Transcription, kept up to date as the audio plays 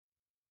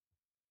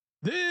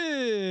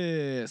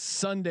This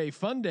Sunday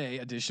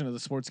Funday edition of the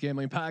Sports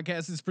Gambling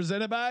Podcast is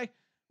presented by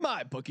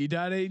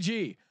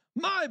MyBookie.ag.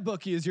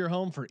 MyBookie is your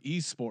home for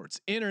esports,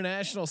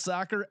 international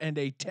soccer, and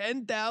a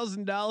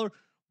 $10,000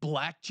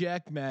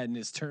 Blackjack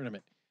Madness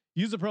tournament.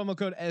 Use the promo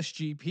code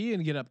SGP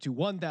and get up to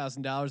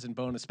 $1,000 in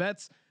bonus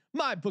bets.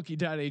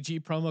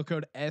 MyBookie.ag, promo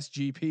code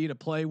SGP to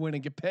play, win,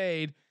 and get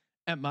paid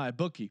at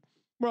MyBookie.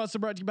 We're also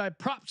brought to you by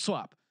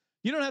PropSwap.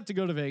 You don't have to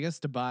go to Vegas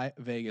to buy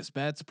Vegas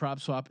bets.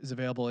 PropSwap is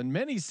available in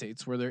many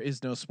states where there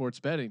is no sports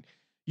betting.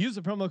 Use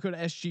the promo code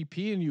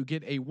SGP and you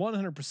get a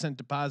 100%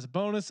 deposit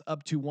bonus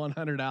up to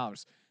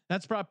 $100.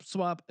 That's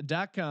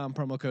PropSwap.com,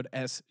 promo code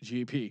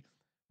SGP.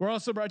 We're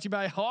also brought to you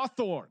by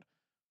Hawthorne.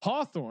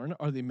 Hawthorne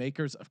are the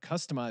makers of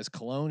customized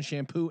cologne,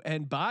 shampoo,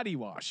 and body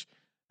wash.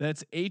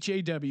 That's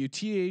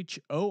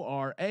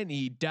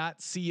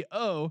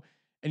HAWTHORNE.co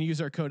and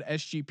use our code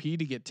SGP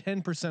to get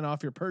 10%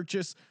 off your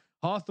purchase.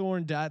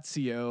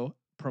 Hawthorne.co,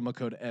 promo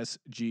code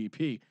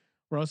SGP.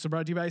 We're also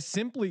brought to you by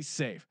Simply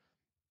Safe.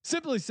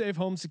 Simply Safe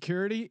home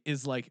security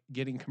is like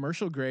getting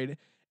commercial grade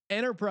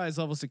enterprise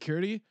level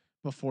security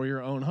before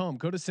your own home.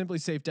 Go to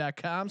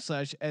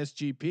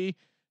simplysafe.com/SGP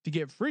to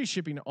get free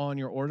shipping on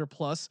your order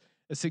plus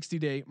a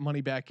 60-day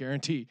money back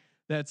guarantee.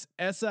 That's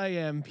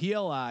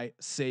SIMPLI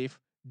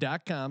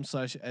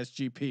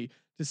safe.com/SGP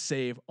to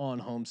save on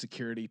home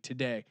security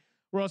today.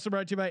 We're also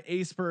brought to you by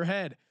Ace Per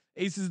Head.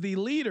 Ace is the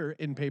leader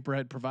in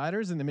pay-per-head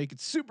providers, and they make it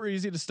super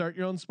easy to start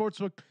your own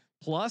sportsbook.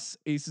 Plus,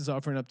 Ace is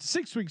offering up to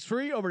 6 weeks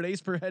free over at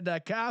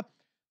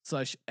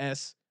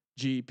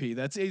aceperhead.com/SGP.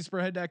 That's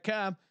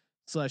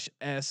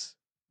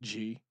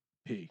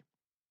aceperhead.com/SGP.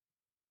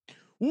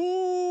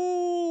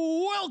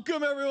 Woo!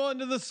 Welcome everyone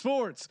to the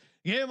Sports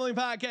Gambling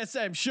Podcast.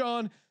 I'm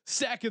Sean,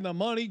 stacking the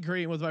money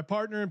green with my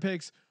partner in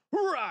picks,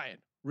 Ryan,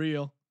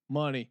 Real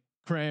Money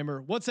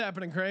Kramer. What's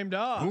happening, Kramer?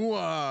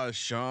 Dog?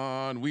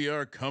 Sean, we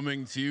are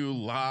coming to you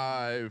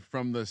live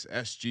from this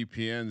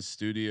SGPN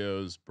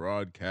studios,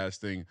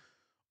 broadcasting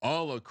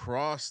all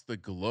across the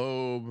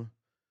globe.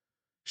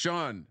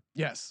 Sean,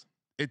 yes.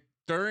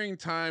 During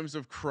times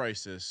of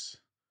crisis,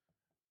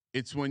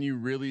 it's when you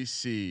really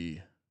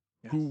see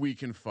who we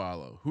can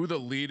follow, who the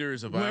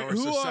leaders of our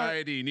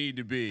society need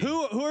to be.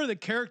 Who are the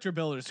character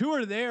builders? Who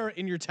are there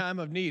in your time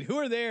of need? Who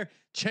are there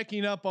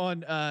checking up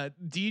on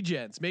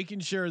DGens, making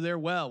sure they're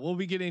well? We'll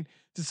be getting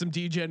to some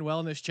DGen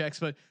wellness checks,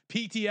 but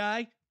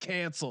PTI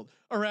canceled.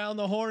 Around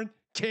the Horn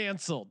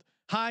canceled.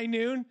 High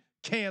Noon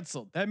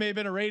canceled. That may have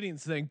been a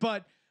ratings thing,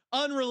 but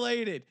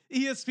unrelated.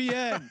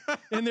 ESPN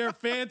in their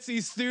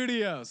fancy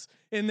studios,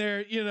 in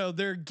their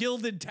their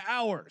gilded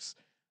towers.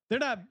 They're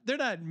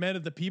not men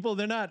of the people.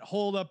 They're not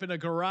holed up in a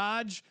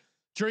garage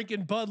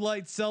drinking Bud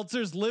Light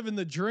seltzers, living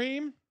the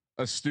dream.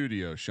 A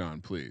studio,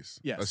 Sean, please.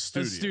 Yes,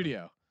 a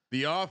studio.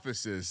 The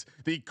offices,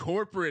 the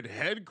corporate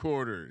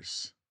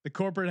headquarters. The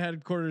corporate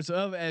headquarters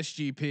of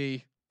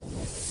SGP.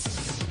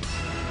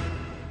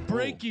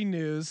 Breaking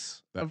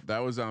news. That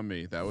was on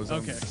me. That was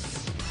okay. On me.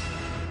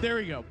 There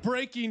we go.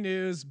 Breaking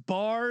news: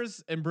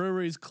 bars and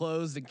breweries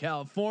closed in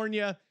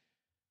California,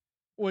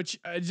 which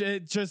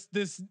just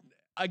this.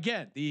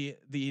 Again, the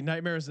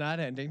nightmare is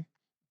not ending,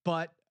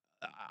 but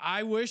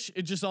I wish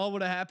it just all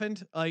would have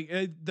happened. Like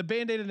the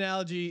Band-Aid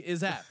analogy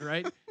is apt,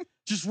 right?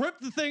 Just rip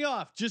the thing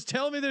off. Just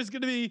tell me there's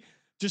going to be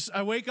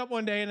I wake up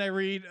one day and I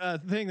read a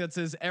thing that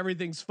says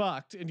everything's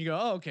fucked. And you go,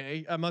 oh,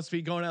 okay, I must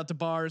be going out to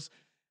bars,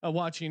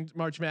 watching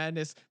March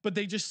Madness, but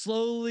they just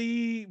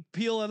slowly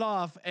peel it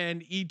off.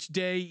 And each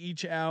day,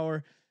 each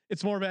hour,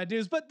 it's more bad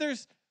news, but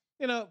there's,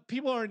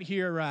 people aren't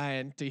here,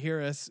 Ryan, to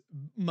hear us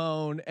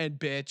moan and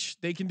bitch.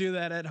 They can do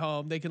that at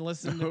home. They can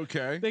listen. They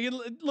can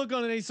look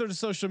on any sort of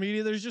social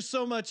media. There's just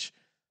so much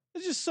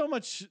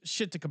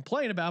shit to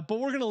complain about,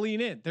 but we're going to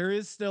lean in. There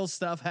is still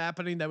stuff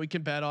happening that we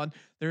can bet on.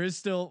 There is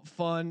still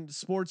fun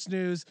sports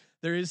news.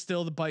 There is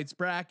still the Bites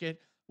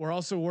bracket. We're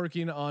also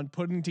working on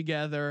putting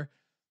together.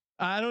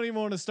 I don't even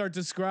want to start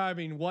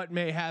describing what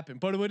may happen,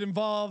 but it would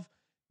involve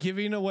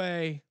giving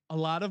away a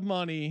lot of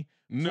money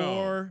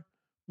for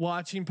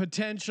watching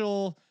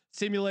potential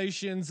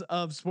simulations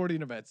of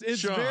sporting events. It's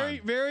Sean, very,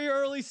 very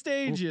early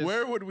stages.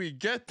 Where would we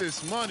get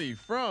this money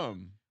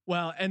from?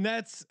 Well, and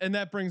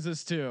that brings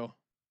us to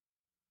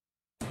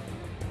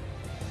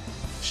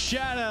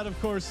shout out, of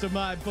course, to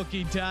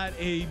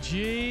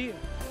MyBookie.ag,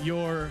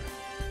 your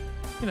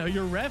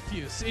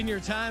refuse in your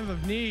time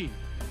of need.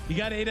 You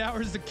got 8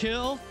 hours to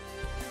kill.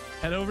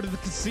 Head over to the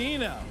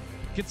casino,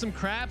 get some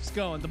craps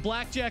going. The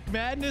Blackjack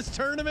Madness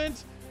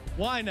tournament.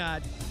 Why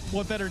not?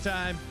 What better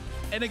time?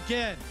 And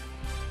again,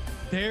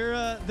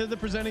 they're the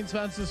presenting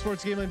sponsor of the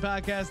Sports Gambling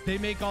Podcast. They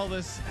make all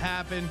this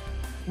happen.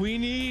 We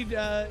need,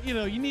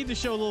 you need to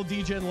show a little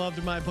DGen love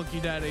to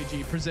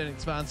MyBookie.ag, presenting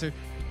sponsor.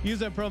 Use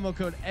that promo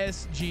code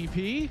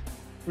SGP,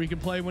 where you can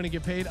play, win, and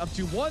get paid up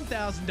to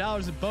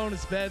 $1,000 in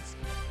bonus bets.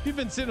 If you've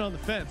been sitting on the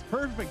fence,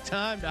 perfect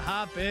time to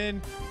hop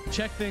in,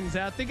 check things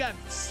out. They got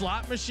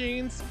slot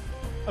machines.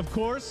 Of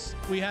course,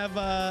 we have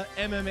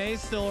MMA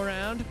still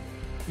around,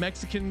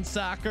 Mexican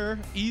soccer,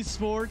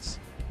 esports.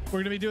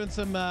 We're going to be doing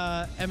some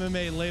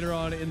MMA later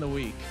on in the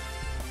week.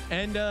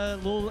 and a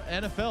little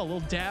NFL, a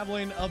little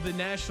dabbling of the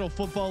National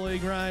Football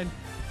League, Ryan.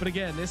 But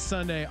again, this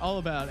Sunday, all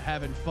about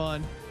having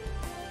fun.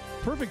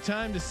 Perfect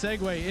time to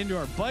segue into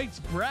our Bites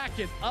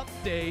bracket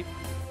update.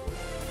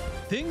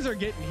 Things are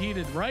getting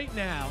heated right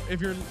now.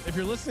 If you're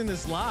listening to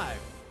this live,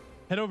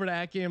 head over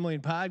to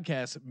 @Gambling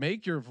Podcast.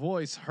 Make your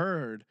voice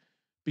heard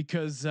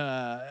because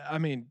I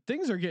mean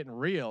things are getting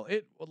real.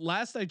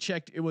 Last I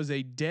checked, it was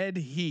a dead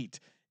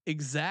heat,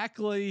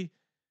 exactly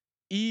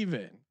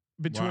even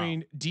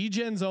between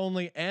D-Gens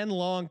only and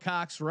Long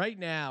Cox. Right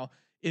now,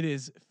 it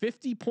is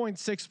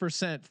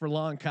 50.6% for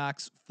Long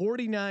Cox,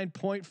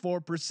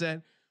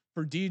 49.4%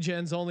 for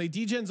D-Gens only.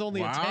 D-Gens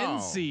only a 10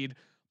 seed.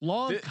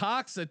 Long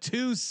Cox a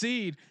 2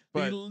 seed.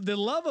 The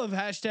love of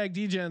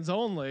 #D-Gens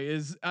only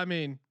is, I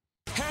mean,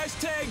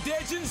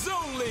 #D-Gens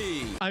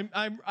only.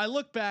 I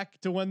look back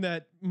to when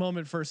that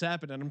moment first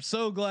happened, and I'm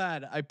so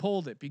glad I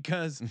pulled it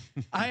because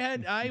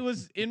I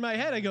was in my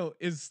head. I go,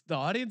 is the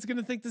audience going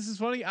to think this is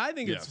funny? I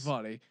think it's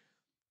funny,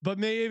 but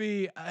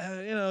maybe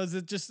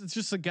it's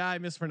just a guy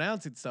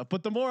mispronouncing stuff.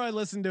 But the more I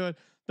listen to it,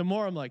 the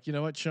more I'm like, you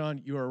know what, Sean,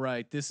 you are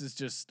right. This is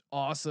just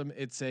awesome.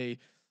 It's a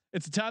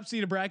top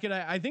seed of bracket.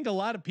 I think a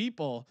lot of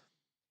people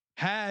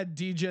had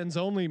D-Gens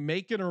only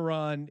making a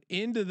run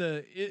into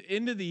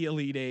the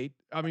Elite Eight.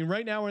 I mean,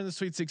 right now we're in the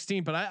Sweet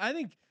 16, but I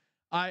think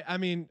I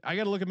mean I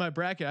got to look at my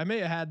bracket. I may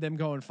have had them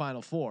going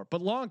Final Four,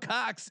 but Long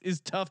Cox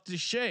is tough to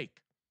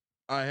shake.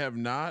 I have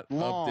not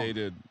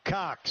updated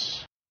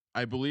Cox.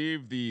 I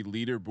believe the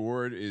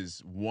leaderboard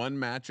is one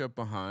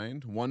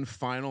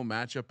final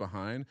matchup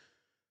behind.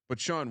 But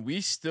Sean,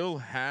 we still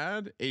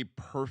had a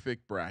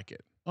perfect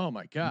bracket. Oh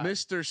my God.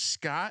 Mr.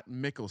 Scott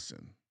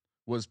Mickelson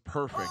was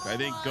perfect. I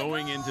think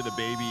going into the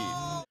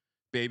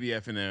baby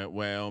effing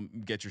whale,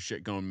 get your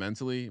shit going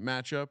mentally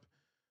matchup.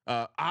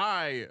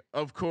 I,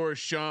 of course,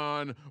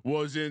 Sean,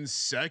 was in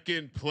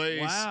second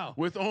place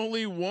with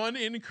only one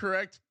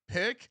incorrect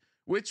pick,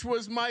 which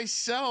was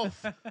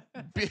myself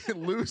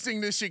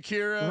losing to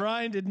Shakira.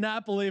 Ryan did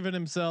not believe in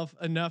himself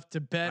enough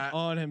to bet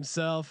on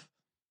himself.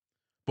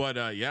 But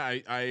I'm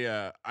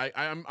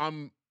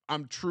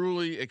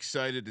truly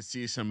excited to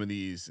see some of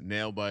these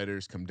nail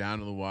biters come down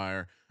to the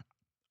wire.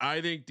 I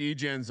think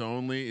D-Gens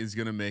only is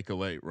going to make a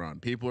late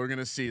run. People are going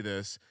to see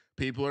this.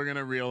 People are going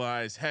to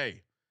realize,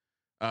 hey,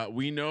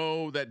 we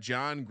know that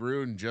John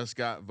Gruden just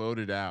got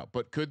voted out,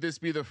 but could this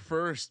be the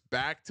first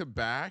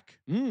back-to-back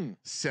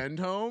send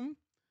home?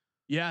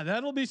 Yeah,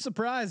 that'll be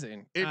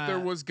surprising. If there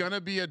was going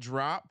to be a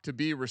drop to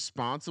be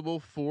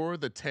responsible for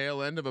the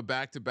tail end of a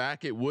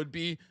back-to-back, it would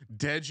be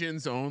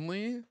D-Gens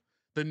only.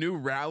 The new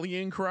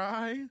rallying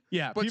cry.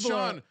 Yeah. But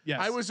Sean,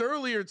 I was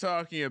earlier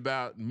talking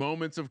about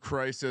moments of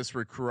crisis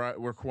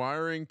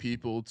requiring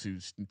people to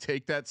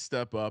take that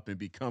step up and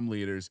become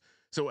leaders.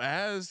 So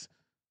as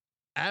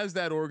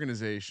that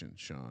organization,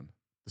 Sean,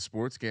 the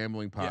Sports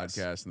Gambling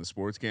Podcast and the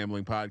Sports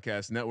Gambling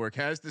Podcast Network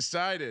has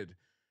decided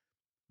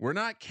we're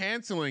not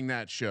canceling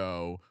that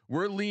show.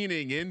 We're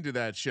leaning into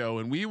that show,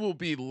 and we will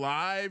be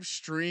live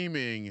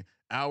streaming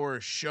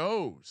our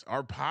shows,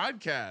 our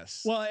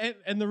podcasts. Well,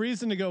 and the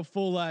reason to go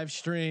full live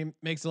stream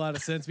makes a lot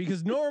of sense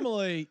because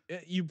normally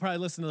you probably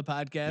listen to the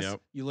podcast.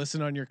 Yep. You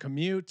listen on your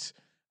commute.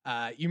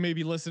 You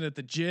maybe listen at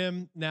the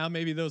gym. Now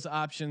maybe those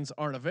options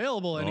aren't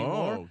available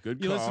anymore. Oh,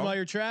 good you call. Listen while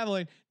you're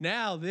traveling.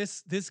 Now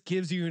this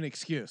gives you an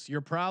excuse.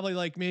 You're probably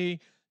like me.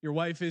 Your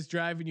wife is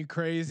driving you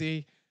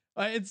crazy.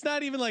 It's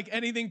not even like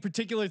anything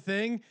particular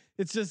thing.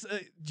 It's just,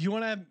 do you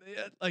want to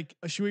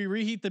have should we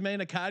reheat the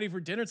manicotti for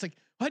dinner? It's like,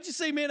 why'd you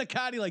say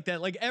manicotti like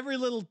that? Like every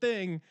little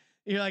thing,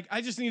 you're like,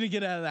 I just need to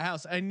get out of the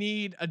house. I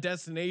need a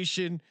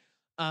destination.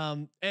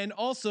 And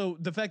also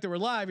the fact that we're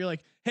live, you're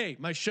like, hey,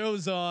 my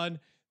show's on.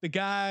 The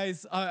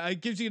guys,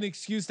 it gives you an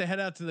excuse to head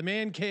out to the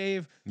man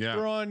cave,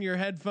 throw on your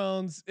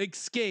headphones,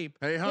 escape.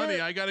 Hey,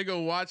 honey, I got to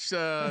go watch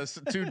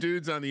two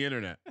dudes on the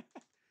internet.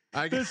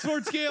 The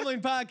Sports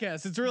Gambling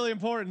Podcast. It's really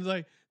important. It's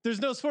like, there's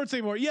no sports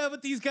anymore. Yeah,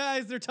 but these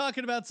guys, they're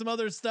talking about some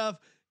other stuff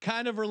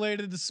kind of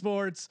related to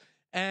sports.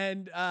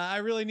 And I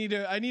really need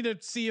to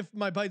see if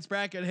my Bites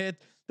bracket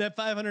hit. That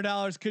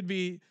 $500 could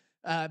be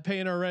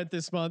paying our rent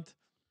this month.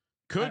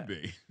 Could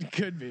be.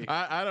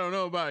 I don't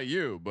know about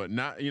you, but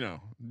not,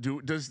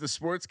 does the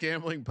Sports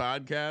Gambling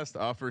Podcast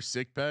offer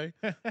sick pay?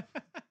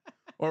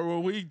 Or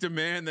will we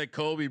demand that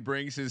Colby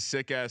brings his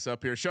sick ass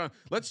up here? Sean,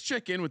 let's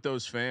check in with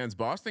those fans.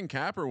 Boston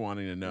Capper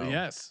wanting to know.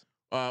 Yes.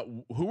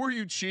 Who were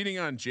you cheating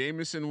on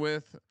Jameson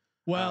with?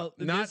 Well,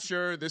 not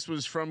sure. This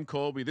was from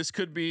Colby. This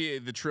could be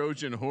the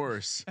Trojan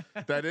horse.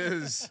 That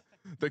is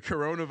the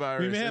coronavirus.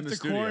 We may have in the to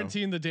studio.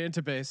 quarantine the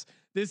database.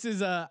 This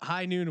is a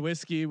High Noon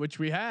whiskey, which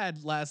we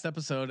had last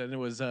episode, and it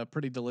was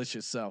pretty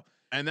delicious. So,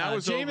 and that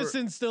was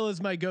Jameson still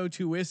is my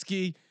go-to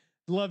whiskey.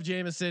 Love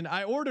Jameson.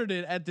 I ordered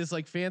it at this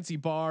like fancy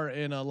bar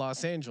in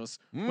Los Angeles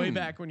way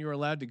back when you were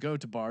allowed to go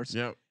to bars.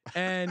 Yep.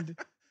 And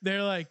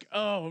they're like,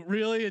 "Oh,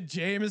 really? A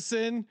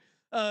Jameson?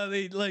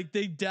 They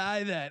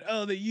dye that.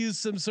 Oh, they use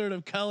some sort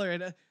of color."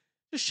 And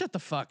just shut the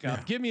fuck up.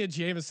 Yeah. Give me a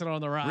Jameson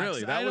on the rocks.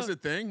 Really? That was a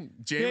thing?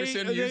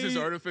 Jameson uses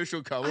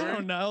artificial coloring? I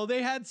don't know.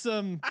 They had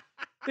some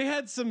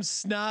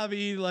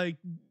snobby like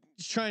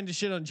trying to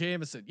shit on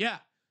Jameson. Yeah,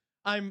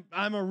 I'm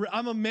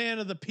a man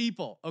of the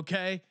people.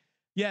 Okay.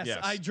 Yes,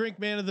 I drink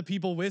man of the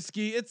people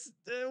whiskey. It's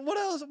what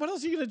else? What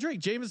else are you gonna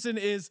drink? Jameson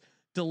is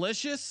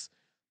delicious.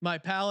 My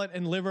palate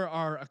and liver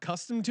are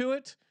accustomed to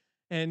it.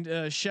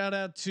 And shout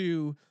out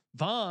to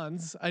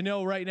Vaughn's. I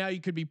know right now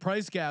you could be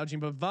price gouging,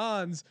 but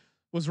Vaughn's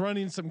was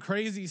running some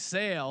crazy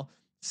sale.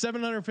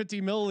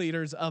 750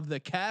 milliliters of the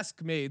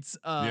Cask Mates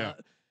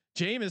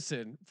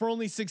Jameson for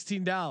only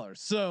 $16.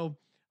 So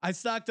I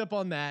stocked up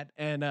on that,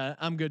 and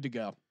I'm good to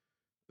go.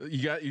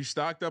 You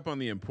stocked up on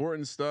the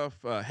important stuff.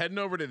 Heading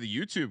over to the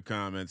YouTube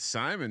comments,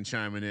 Simon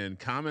chiming in,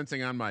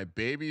 commenting on my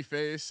baby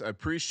face. I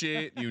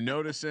appreciate you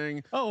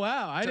noticing. Oh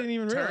wow, I didn't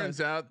even realize.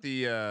 Turns out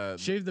the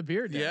shave the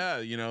beard. Yeah,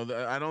 you know,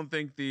 I don't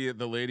think the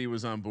lady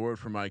was on board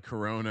for my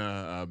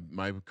Corona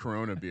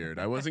beard.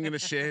 I wasn't gonna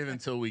shave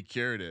until we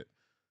cured it.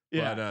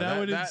 Yeah, but, that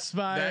would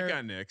inspire. That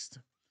got nixed.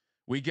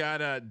 We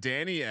got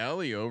Danny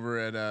Ellie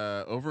over in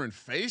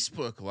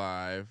Facebook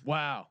Live.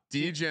 Wow.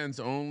 DGens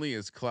only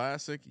is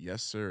classic.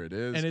 Yes, sir, it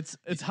is. And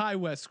it's High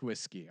West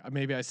whiskey.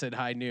 Maybe I said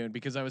High Noon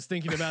because I was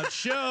thinking about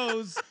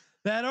shows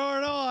that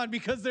aren't on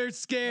because they're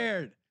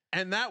scared.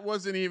 And that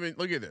wasn't even.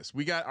 Look at this.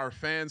 We got our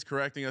fans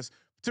correcting us.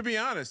 To be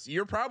honest,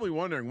 you're probably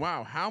wondering,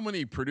 wow, how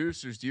many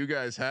producers do you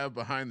guys have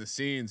behind the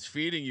scenes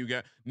feeding you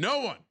guys?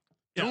 No one.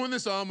 Yeah. Doing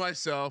this all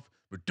myself.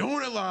 We're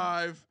doing it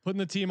live, putting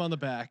the team on the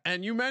back.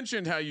 And you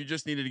mentioned how you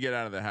just needed to get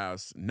out of the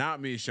house. Not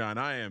me, Sean.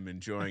 I am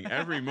enjoying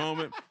every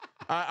moment.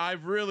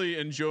 I've really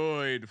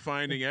enjoyed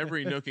finding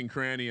every nook and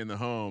cranny in the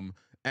home.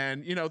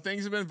 And you know,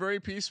 things have been very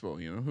peaceful.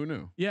 You know, who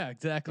knew? Yeah,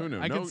 exactly. Who knew?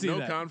 I can see no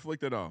that.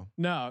 conflict at all.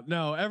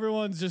 No.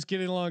 Everyone's just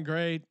getting along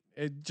great.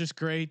 It's just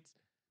great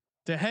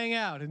to hang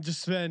out and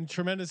just spend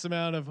tremendous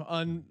amount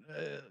of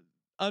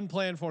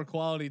unplanned for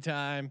quality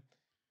time.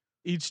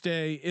 Each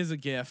day is a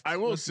gift. I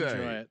will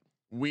say.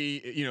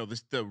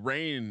 The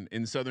rain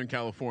in Southern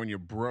California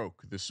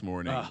broke this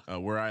morning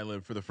where I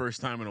live for the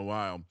first time in a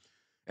while.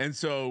 And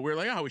so we're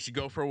like, we should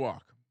go for a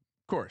walk.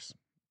 Of course.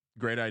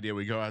 Great idea.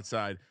 We go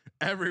outside.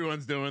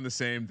 Everyone's doing the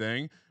same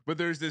thing, but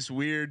there's this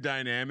weird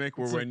dynamic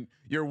where when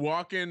you're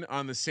walking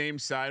on the same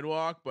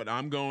sidewalk, but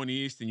I'm going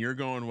east and you're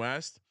going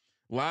west,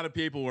 a lot of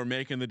people were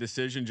making the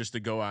decision just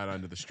to go out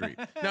onto the street.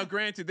 Now,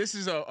 granted, this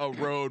is a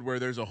road where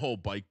there's a whole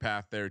bike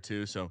path there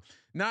too. So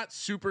not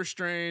super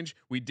strange.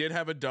 We did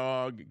have a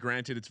dog.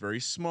 Granted, it's very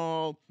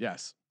small.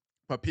 Yes.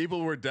 But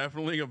people were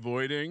definitely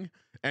avoiding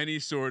any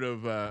sort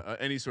of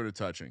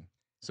touching.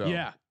 So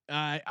yeah.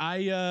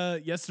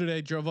 I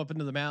yesterday drove up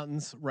into the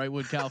mountains,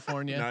 Wrightwood,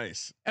 California.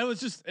 Nice. It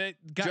was just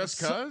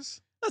cause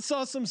I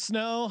saw some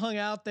snow, hung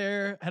out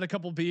there, had a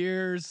couple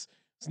beers.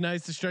 It's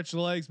nice to stretch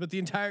the legs, but the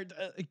entire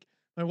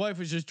my wife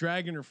was just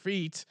dragging her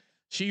feet.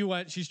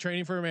 She's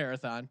training for a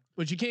marathon,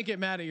 which you can't get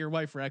mad at your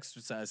wife for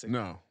exercising.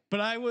 No. But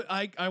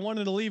I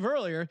wanted to leave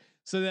earlier.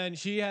 So then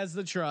she has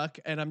the truck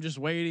and I'm just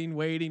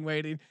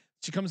waiting.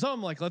 She comes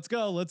home like, let's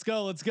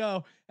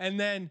go. And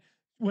then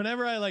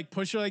whenever I like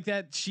push her like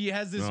that, she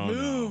has this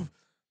move.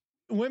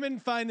 No. Women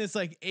find this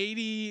like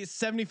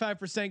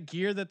 75%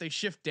 gear that they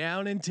shift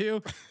down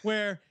into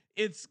where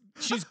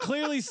she's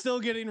clearly still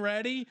getting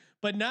ready,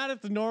 but not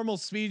at the normal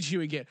speed she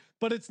would get.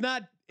 But it's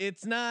not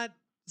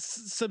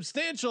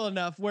substantial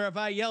enough where if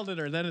I yelled at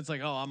her, then it's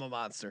like, oh, I'm a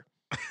monster.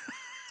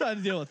 So I had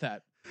to deal with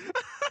that.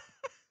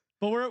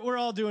 But we're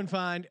all doing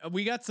fine.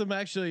 We do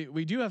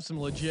have some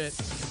legit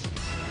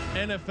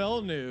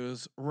NFL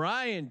news.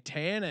 Ryan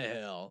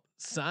Tannehill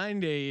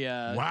signed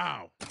a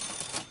wow.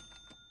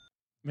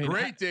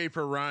 Great day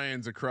for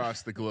Ryans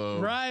across the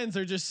globe. Ryans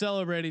are just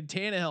celebrating.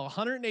 Tannehill,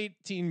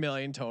 118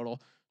 million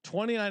total,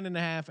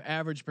 29.5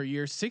 average per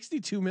year,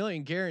 62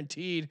 million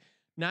guaranteed,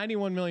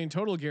 91 million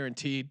total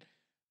guaranteed.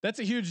 That's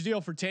a huge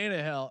deal for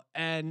Tannehill.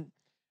 And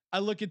I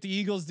look at the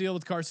Eagles deal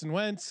with Carson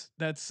Wentz.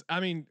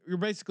 You're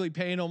basically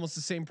paying almost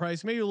the same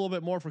price, maybe a little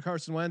bit more for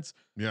Carson Wentz.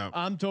 Yeah,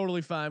 I'm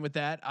totally fine with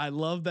that. I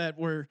love that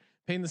we're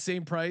paying the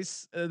same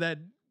price that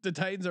the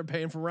Titans are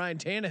paying for Ryan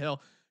Tannehill.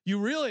 You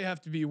really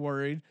have to be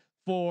worried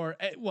for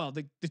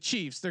the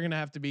Chiefs. They're going to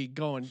have to be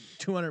going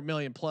 200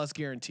 million plus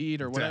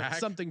guaranteed or whatever,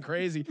 something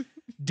crazy.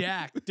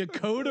 Dak,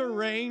 Dakota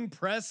Rain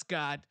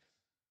Prescott.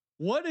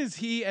 What does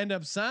he end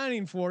up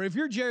signing for? If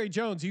you're Jerry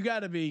Jones, you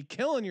got to be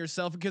killing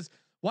yourself because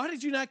why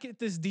did you not get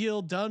this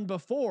deal done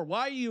before?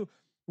 Why are you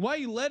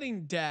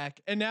letting Dak?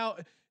 And now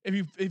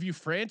if you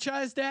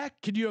franchise Dak,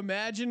 could you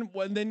imagine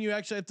when then you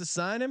actually have to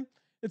sign him?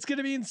 It's going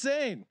to be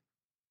insane.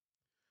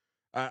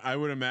 I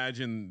would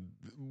imagine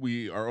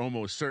we are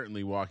almost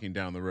certainly walking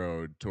down the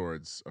road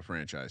towards a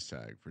franchise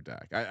tag for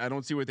Dak. I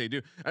don't see what they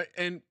do.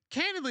 And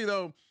candidly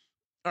though,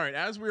 all right,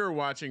 as we were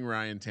watching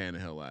Ryan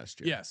Tannehill last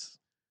year. Yes.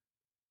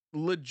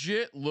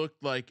 Legit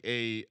looked like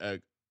a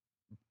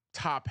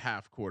top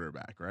half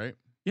quarterback, right?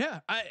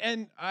 Yeah,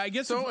 I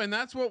guess so. And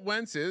that's what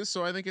Wentz is.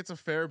 So I think it's a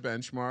fair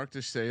benchmark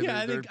to say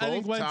that they're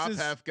both top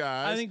half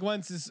guys. I think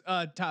Wentz is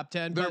top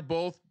 10. They're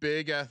both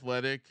big,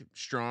 athletic,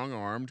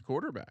 strong-armed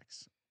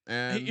quarterbacks.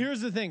 And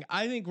here's the thing: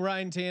 I think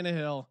Ryan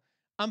Tannehill.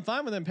 I'm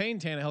fine with them paying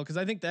Tannehill because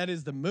I think that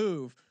is the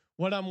move.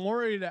 What I'm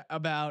worried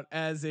about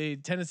as a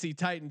Tennessee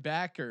Titan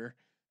backer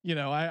You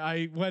know,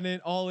 I went in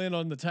all in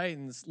on the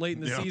Titans late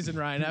in the season,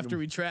 Ryan, after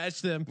we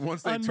trashed them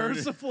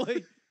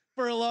unmercifully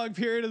for a long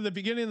period of the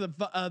beginning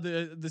of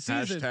the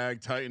season.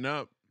 Hashtag tighten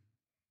up.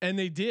 And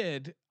they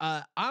did.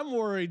 I'm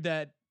worried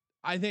that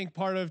I think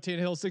part of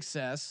Tannehill's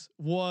success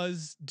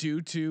was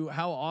due to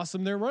how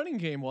awesome their running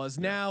game was.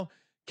 Yeah. Now,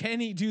 can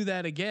he do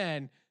that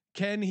again?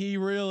 Can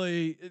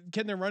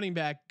their running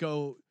back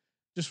go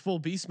just full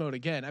beast mode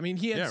again? I mean,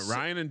 he had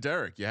Ryan and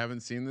Derek. You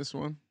haven't seen this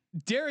one?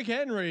 Derrick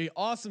Henry,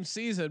 awesome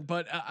season,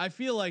 but I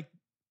feel like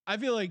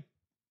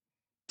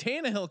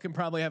Tannehill can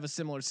probably have a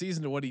similar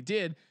season to what he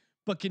did,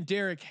 but can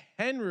Derrick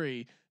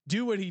Henry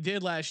do what he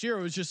did last year?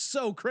 It was just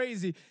so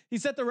crazy. He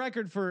set the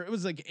record for, it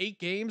was like 8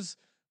 games,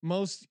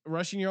 most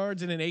rushing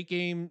yards in an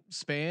 8-game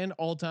span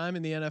all time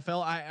in the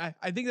NFL.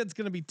 I think that's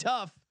going to be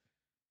tough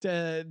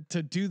to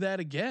do that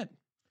again.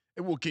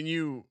 Well, can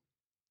you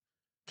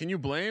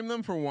blame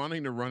them for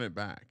wanting to run it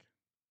back?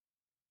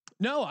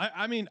 No,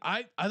 I mean,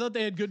 I thought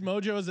they had good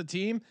mojo as a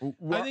team.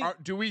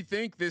 Do we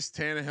think this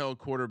Tannehill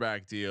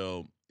quarterback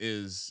deal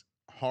is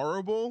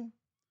horrible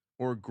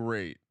or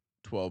great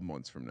 12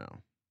 months from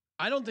now?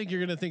 I don't think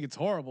you're going to think it's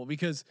horrible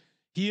because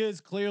he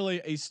is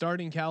clearly a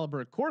starting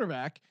caliber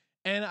quarterback,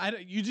 and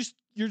you're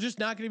just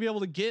not going to be able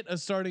to get a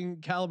starting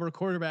caliber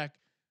quarterback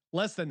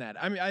less than that.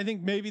 I mean, I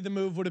think maybe the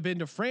move would have been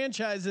to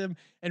franchise him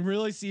and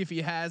really see if he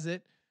has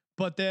it.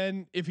 But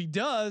then if he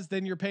does,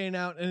 then you're paying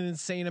out an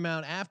insane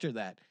amount after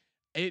that.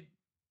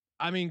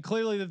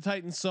 Clearly the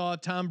Titans saw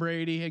Tom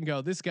Brady and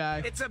go, this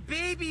guy, it's a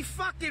baby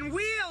fucking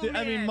wheel.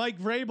 I mean, Mike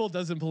Vrabel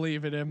doesn't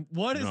believe in him.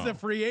 What is the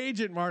free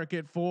agent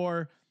market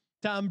for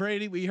Tom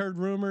Brady? We heard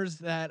rumors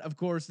that, of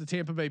course, the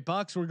Tampa Bay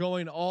Bucks were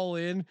going all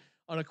in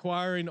on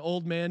acquiring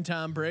old man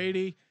Tom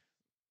Brady.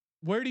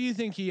 Where do you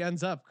think he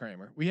ends up,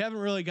 Kramer? We haven't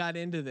really got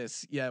into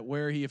this yet,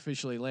 where he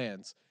officially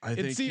lands.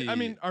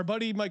 Our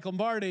buddy Mike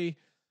Lombardi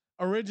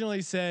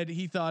originally said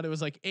he thought it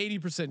was like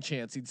 80%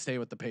 chance he'd stay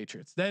with the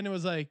Patriots. Then it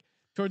was like,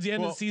 towards the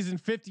end of the season,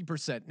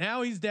 50%.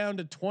 Now he's down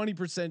to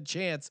 20%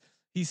 chance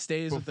he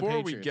stays with the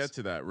Patriots. Before we get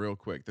to that real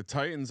quick, the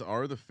Titans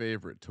are the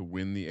favorite to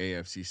win the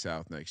AFC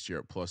South next year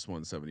at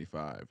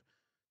 +175.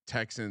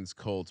 Texans,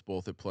 Colts,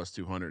 both at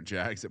 +200.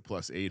 Jags at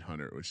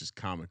 +800, which is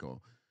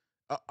comical.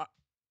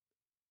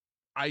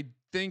 I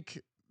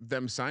think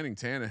them signing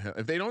Tannehill,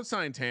 if they don't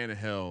sign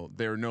Tannehill,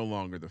 they're no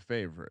longer the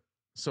favorite.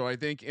 So I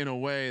think in a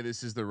way,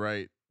 this is the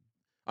right.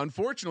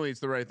 Unfortunately, it's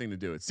the right thing to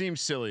do. It seems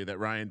silly that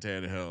Ryan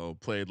Tannehill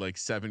played like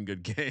 7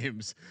 good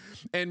games,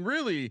 and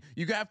really,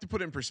 you have to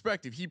put in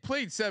perspective. He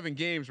played 7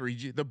 games where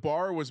the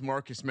bar was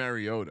Marcus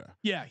Mariota.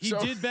 Yeah, he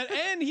did bet,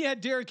 and he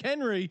had Derrick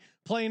Henry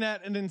playing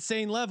at an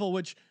insane level.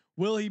 Which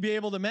will he be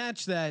able to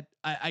match that?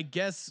 I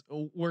guess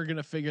we're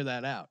gonna figure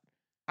that out.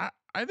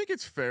 I think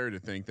it's fair to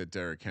think that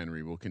Derrick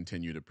Henry will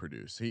continue to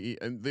produce. He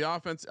and the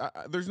offense.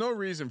 There's no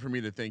reason for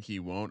me to think he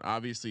won't.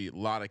 Obviously, a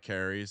lot of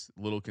carries,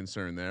 little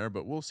concern there,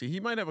 but we'll see. He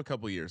might have a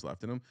couple years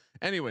left in him.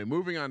 Anyway,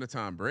 moving on to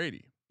Tom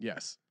Brady.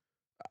 Yes,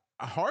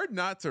 hard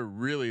not to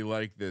really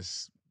like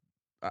this.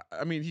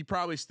 I mean, he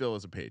probably still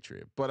is a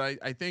Patriot, but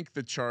I think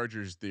the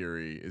Chargers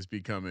theory is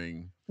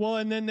becoming. Well,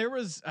 and then there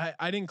was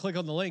I didn't click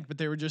on the link, but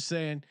they were just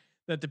saying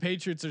that the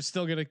Patriots are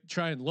still going to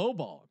try and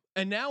lowball him.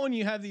 And now when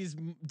you have these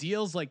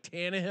deals like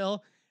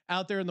Tannehill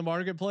out there in the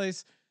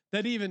marketplace,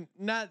 that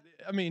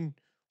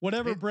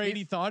whatever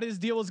Brady thought his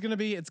deal was going to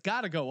be, it's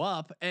got to go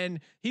up. And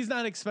he's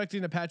not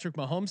expecting a Patrick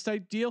Mahomes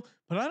type deal,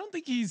 but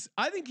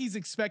I think he's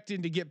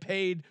expecting to get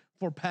paid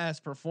for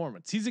past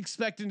performance. He's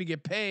expecting to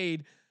get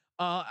paid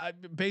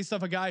based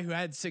off a guy who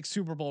had 6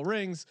 Super Bowl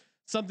rings,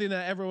 something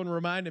that everyone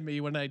reminded me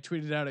when I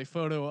tweeted out a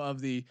photo of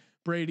the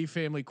Brady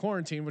family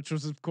quarantine, which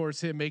was of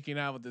course him making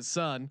out with his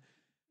son.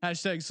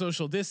 Hashtag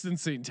social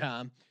distancing,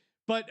 Tom.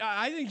 But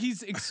I think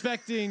he's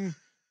expecting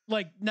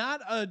like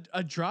not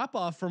a drop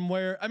off from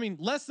where,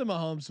 less than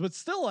Mahomes, but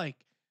still like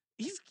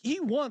he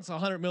wants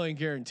 $100 million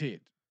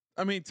guaranteed.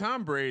 I mean,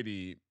 Tom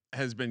Brady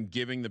has been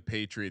giving the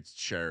Patriots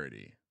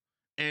charity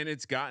and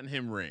it's gotten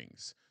him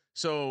rings.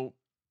 So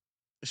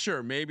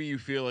sure, maybe you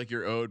feel like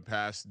you're owed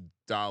past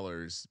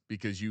dollars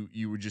because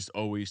you were just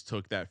always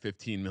took that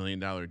 $15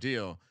 million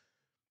deal.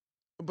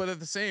 But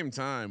at the same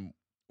time,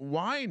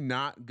 why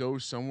not go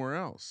somewhere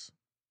else?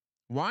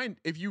 Why,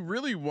 if you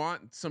really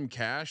want some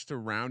cash to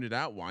round it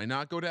out, why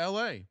not go to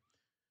LA?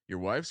 Your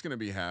wife's going to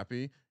be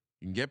happy.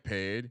 You can get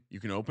paid. You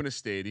can open a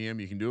stadium.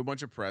 You can do a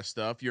bunch of press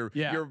stuff. Your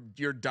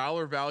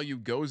dollar value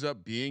goes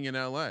up being in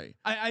LA.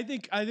 I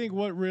think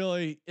what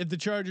really, if the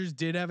Chargers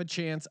did have a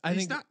chance, I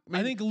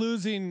think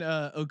losing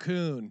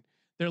Okun,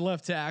 their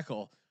left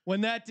tackle,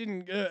 when that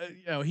didn't,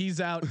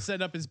 he's out,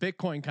 set up his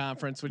Bitcoin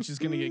conference, which is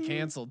going to get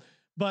canceled.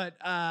 But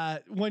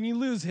when you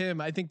lose him,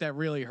 I think that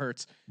really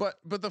hurts. But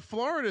the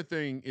Florida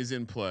thing is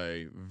in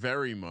play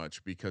very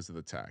much because of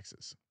the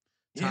taxes.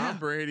 Tom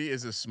Brady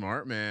is a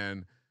smart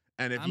man,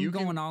 and if you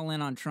going all in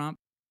on Trump,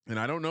 and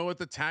I don't know what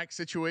the tax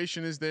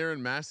situation is there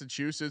in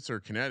Massachusetts or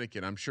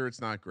Connecticut, I'm sure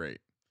it's not great.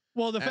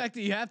 Well, the fact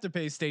that you have to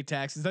pay state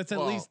taxes, that's at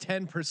least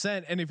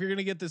 10%. And if you're going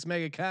to get this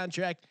mega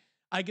contract,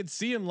 I could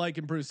see him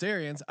liking Bruce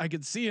Arians. I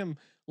could see him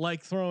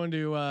like throwing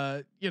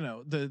to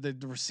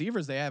the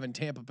receivers they have in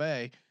Tampa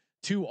Bay.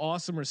 2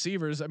 awesome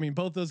receivers. I mean,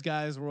 both those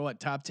guys were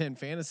top 10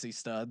 fantasy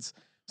studs.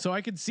 So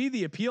I could see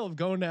the appeal of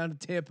going down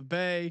to Tampa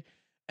Bay,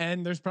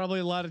 and there's probably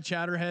a lot of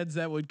chatterheads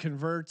that would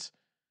convert.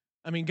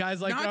 I mean,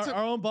 guys like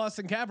our own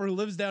Boston Capper who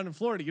lives down in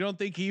Florida. You don't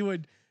think he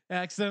would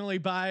accidentally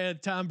buy a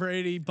Tom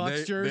Brady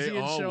Bucs jersey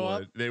and show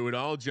up? They would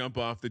all jump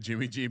off the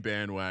Jimmy G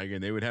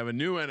bandwagon. They would have a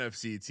new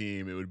NFC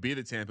team. It would be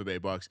the Tampa Bay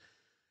Bucs.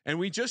 And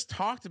we just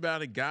talked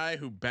about a guy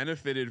who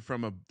benefited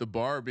from the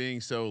bar being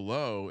so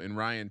low in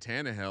Ryan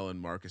Tannehill and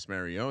Marcus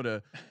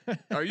Mariota.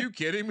 Are you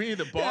kidding me?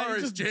 The bar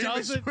is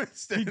Jameis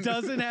Winston. He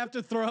doesn't have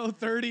to throw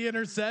 30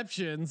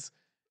 interceptions.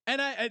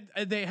 And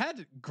they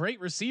had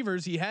great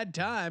receivers. He had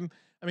time.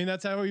 I mean,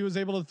 that's how he was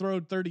able to throw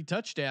 30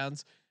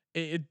 touchdowns.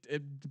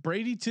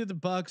 Brady to the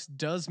Bucs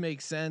does make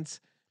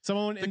sense.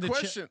 Someone in the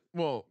question.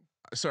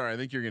 Sorry, I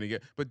think you're going to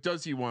get, but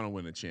does he want to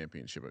win a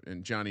championship?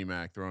 And Johnny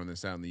Mac throwing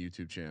this out in the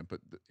YouTube channel, but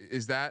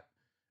is that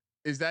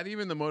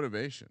even the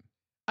motivation?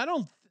 I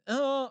don't,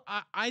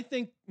 I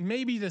think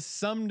maybe to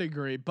some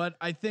degree, but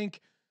I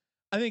think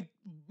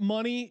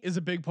money is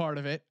a big part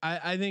of it.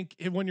 I think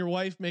when your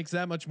wife makes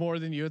that much more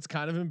than you, it's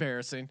kind of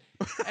embarrassing.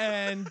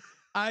 And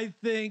I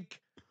think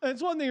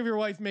it's one thing if your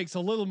wife makes a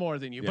little more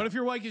than you, but if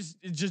your wife is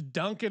just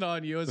dunking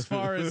on you as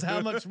far as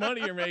how much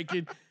money you're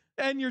making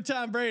and you're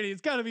Tom Brady,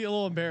 it's gotta be a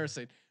little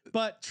embarrassing.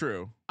 But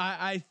true.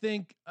 I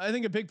think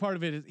a big part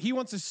of it is he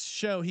wants to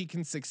show he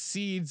can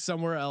succeid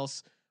somewhere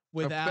else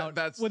without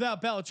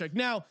Belichick.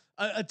 Now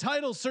a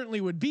title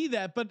certainly would be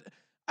that, but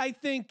I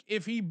think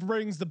if he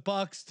brings the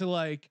Bucs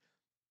to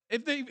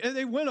if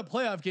they win a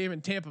playoff game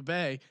in Tampa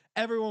Bay,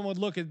 everyone would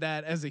look at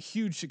that as a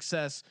huge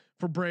success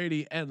for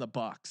Brady and the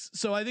Bucs.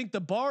 So I think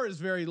the bar is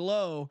very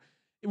low.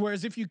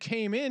 Whereas if you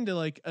came into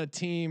a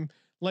team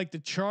like the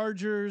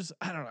Chargers,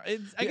 I don't know.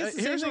 I guess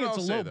the same thing. It's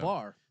a low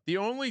bar. The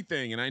only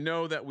thing, and I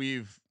know that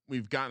we've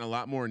gotten a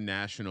lot more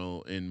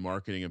national in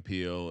marketing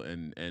appeal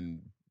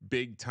and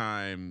big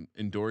time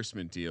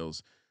endorsement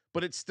deals,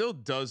 but it still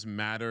does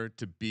matter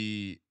to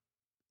be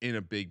in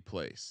a big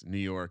place, New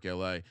York,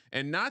 LA,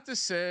 and not to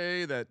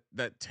say that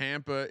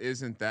Tampa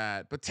isn't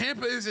that, but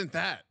Tampa isn't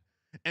that.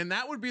 And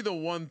that would be the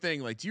one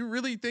thing. Do you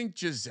really think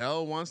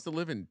Giselle wants to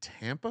live in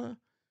Tampa?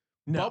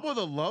 No. Bubba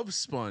the Love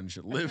Sponge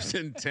lives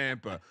in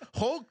Tampa.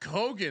 Hulk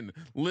Hogan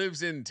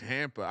lives in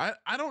Tampa.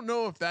 I don't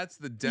know if that's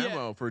the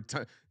demo for.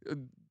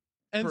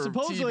 And for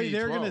supposedly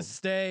they're going to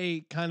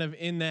stay kind of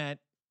in that.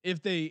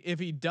 If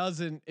he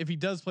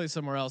does play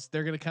somewhere else,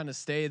 they're going to kind of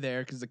stay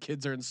there because the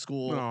kids are in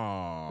school.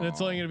 Aww. And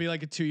it's only going to be a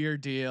 2-year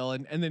deal,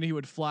 and then he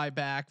would fly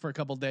back for a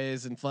couple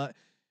days and fly.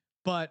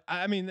 But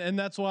I mean, and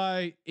that's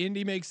why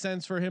Indy makes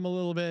sense for him a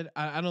little bit.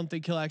 I don't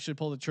think he'll actually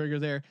pull the trigger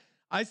there.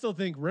 I still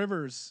think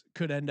Rivers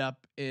could end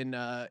up in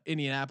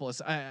Indianapolis.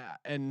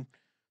 Someone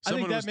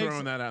was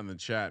throwing that out in the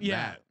chat. Yeah,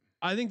 Matt.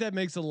 I think that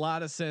makes a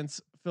lot of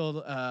sense.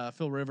 Phil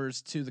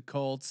Rivers to the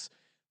Colts.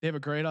 They have a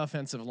great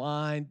offensive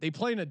line. They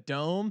play in a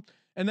dome,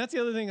 and that's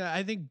the other thing.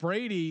 I think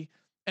Brady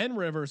and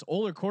Rivers,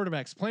 older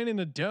quarterbacks, playing in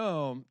a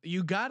dome.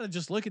 You got to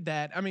just look at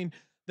that. I mean,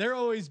 they're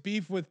always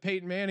beef with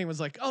Peyton Manning.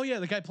 Was oh yeah,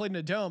 the guy played in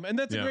a dome, and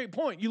that's a great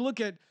point. You look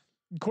at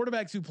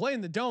quarterbacks who play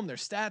in the dome; their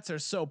stats are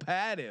so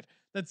padded.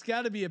 That's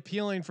got to be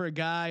appealing for a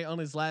guy on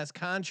his last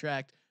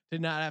contract to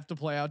not have to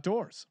play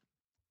outdoors.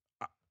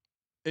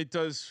 It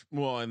does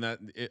well, and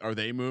are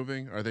they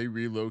moving? Are they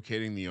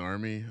relocating the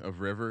army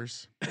of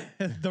Rivers?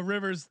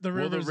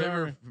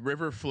 the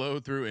river flow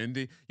through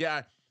Indy.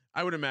 Yeah,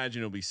 I would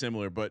imagine it'll be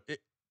similar. But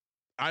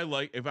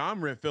if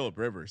I'm Phillip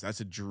Rivers, that's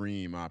a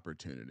dream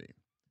opportunity.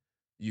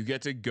 You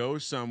get to go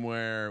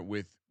somewhere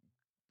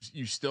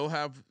you still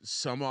have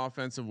some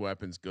offensive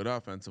weapons, good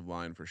offensive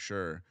line for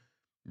sure.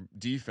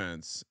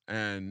 Defense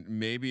and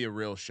maybe a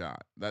real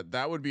shot.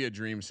 That would be a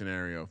dream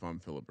scenario if I'm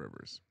Phillip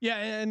Rivers. Yeah,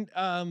 and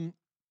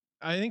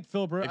I think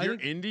Phillip Rivers. If you're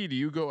Indy, do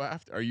you go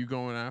after? Are you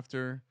going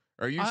after?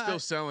 Are you still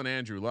selling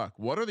Andrew Luck?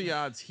 What are the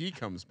odds he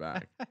comes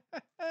back?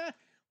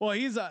 Well,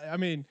 he's. I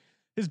mean,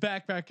 his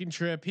backpacking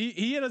trip.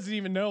 He doesn't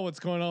even know what's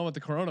going on with the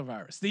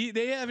coronavirus.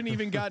 They haven't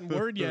even gotten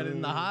word yet in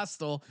the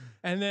hostel.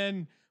 And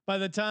then by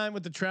the time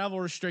with the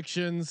travel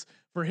restrictions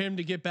for him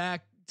to get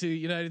back to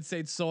United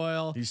States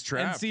soil, he's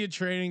trapped. And see a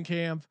training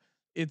camp,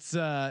 it's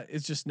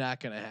just not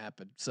going to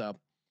happen. So,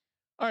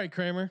 all right,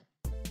 Kramer.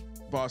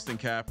 Boston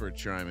Capper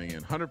chiming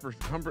in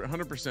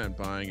 100%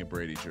 buying a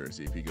Brady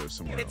jersey if he goes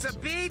somewhere else. It's a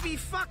baby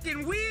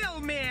fucking wheel,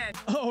 man.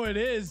 Oh, it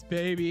is,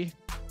 baby.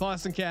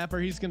 Boston Capper.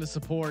 He's going to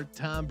support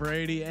Tom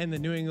Brady and the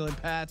New England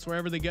Pats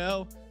wherever they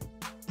go.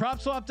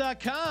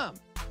 PropSwap.com.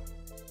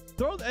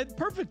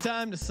 Perfect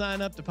time to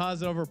sign up,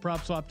 deposit over at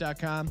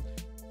PropSwap.com.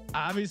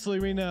 Obviously,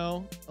 we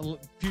know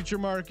future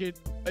market,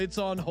 it's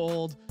on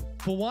hold,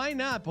 but why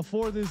not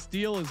before this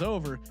deal is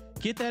over?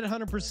 Get that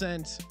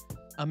 100%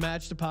 a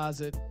match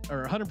deposit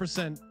or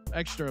 100%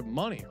 extra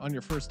money on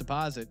your first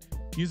deposit.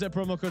 Use that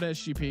promo code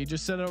SGP.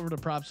 Just send it over to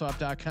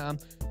PropSwap.com.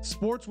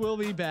 Sports will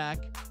be back.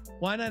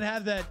 Why not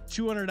have that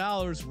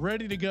 $200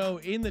 ready to go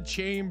in the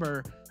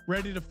chamber,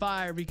 ready to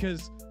fire?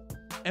 Because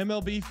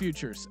MLB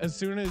futures. As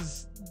soon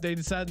as they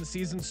decide the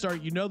season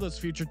start, those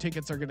future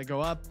tickets are going to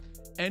go up.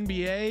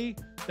 NBA,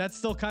 that's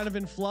still kind of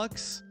in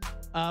flux.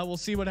 We'll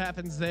see what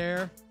happens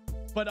there.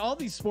 But all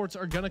these sports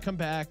are going to come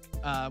back.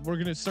 We're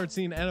going to start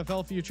seeing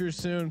NFL futures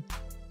soon.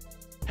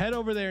 Head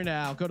over there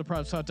now. Go to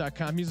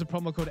PropSwap.com. Use the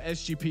promo code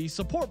SGP.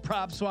 Support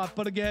PropSwap.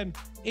 But again,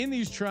 in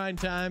these trying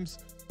times,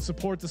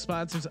 support the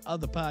sponsors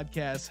of the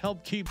podcast.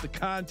 Help keep the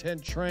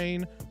content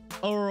train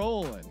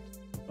rolling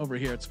over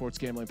here at Sports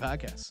Gambling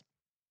Podcast.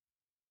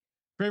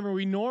 Kramer,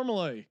 we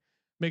normally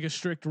make a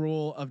strict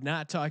rule of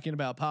not talking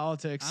about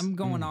politics. I'm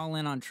going all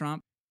in on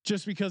Trump.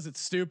 Just because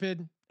it's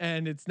stupid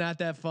and it's not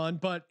that fun.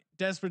 But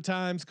desperate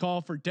times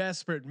call for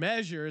desperate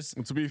measures.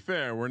 And to be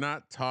fair, we're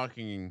not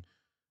talking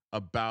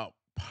about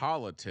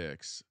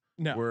politics.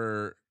 No,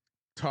 we're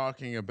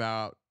talking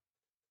about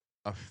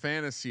a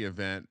fantasy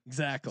event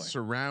exactly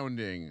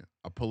surrounding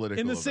a political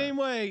in the event. same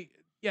way.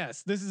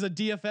 Yes, this is a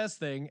DFS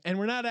thing, and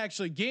we're not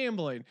actually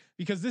gambling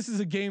because this is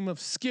a game of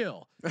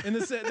skill. And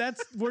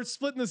we're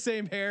splitting the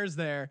same hairs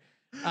there.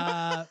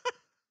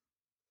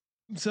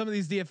 Some of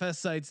these DFS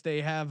sites,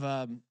 they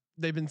have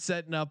they've been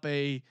setting up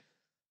a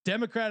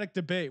Democratic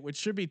debate,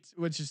 which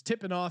is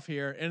tipping off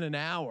here in an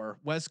hour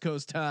West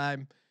Coast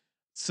time.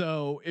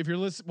 So if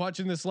you're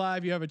watching this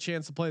live, you have a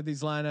chance to play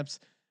these lineups.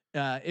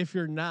 If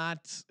you're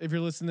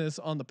listening to this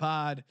on the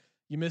pod,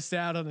 you missed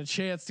out on the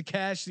chance to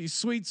cash these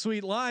sweet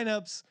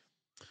lineups.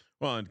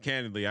 Well, and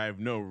candidly, I have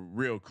no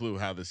real clue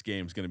how this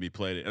game is going to be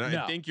played. And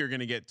I think you're going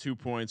to get 2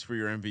 points for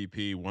your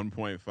MVP,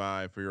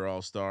 1.5 for your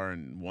All-Star,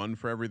 and 1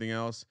 for everything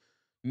else.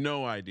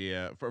 No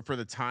idea for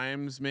the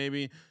times,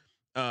 maybe.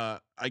 I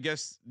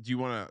guess. Do you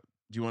want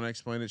to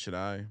explain it? Should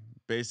I?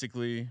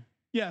 Basically.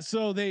 Yeah.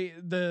 So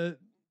the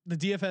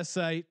DFS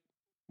site,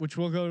 which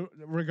we'll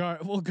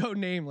go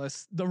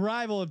nameless, the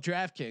rival of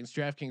DraftKings,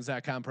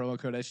 DraftKings.com, promo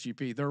code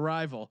SGP, their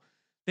rival.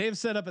 They've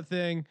set up a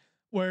thing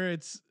where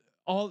it's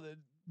all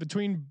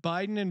between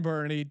Biden and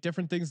Bernie,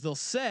 different things they'll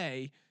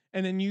say,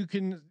 and then you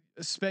can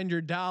spend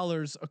your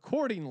dollars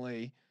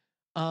accordingly.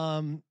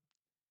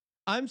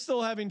 I'm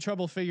still having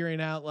trouble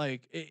figuring out,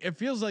 like, it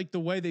feels like the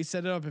way they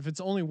set it up, if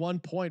it's only 1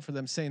 point for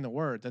them saying the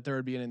word, that there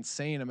would be an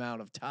insane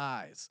amount of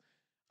ties.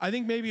 I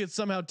think maybe it's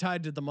somehow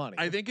tied to the money.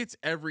 I think it's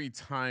every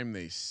time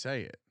they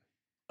say it.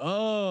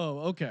 Oh,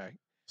 okay.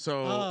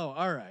 So,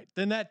 all right.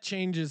 Then that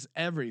changes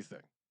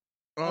everything.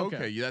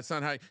 Okay. That's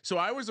not how. So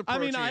I was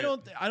approaching. I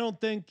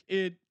don't think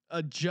it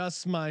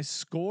adjusts my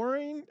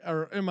scoring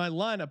or in my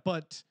lineup,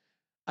 but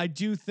I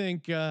do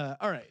think. All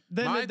right.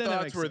 Then my then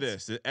thoughts were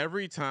this: that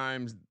every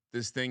time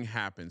this thing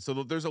happens,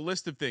 so there's a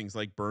list of things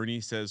like Bernie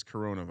says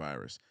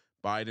coronavirus,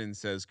 Biden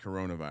says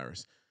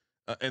coronavirus.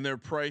 And they're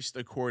priced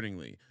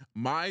accordingly.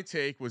 My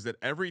take was that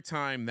every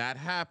time that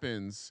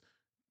happens,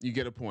 you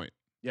get a point.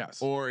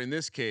 Yes. Or in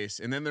this case,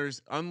 and then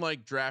there's,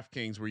 unlike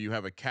DraftKings where you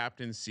have a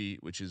captain seat,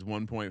 which is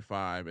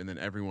 1.5, and then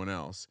everyone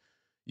else,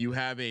 you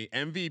have a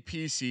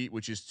MVP seat,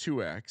 which is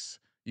 2x.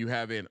 You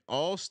have an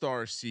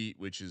all-star seat,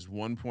 which is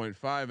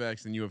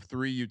 1.5x, and you have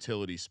 3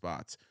 utility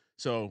spots.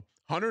 So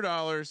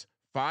 $100,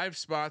 5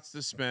 spots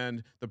to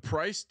spend. The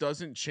price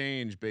doesn't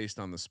change based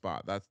on the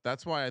spot.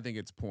 That's why I think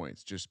it's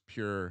points, just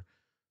pure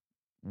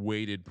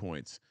weighted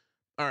points.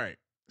 All right.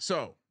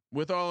 So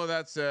with all of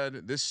that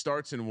said, this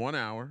starts in 1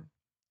 hour.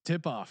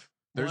 Tip off.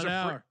 There's 1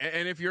 hour.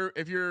 And if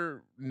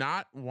you're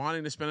not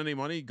wanting to spend any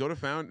money, go to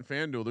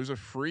FanDuel. There's a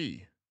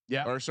free.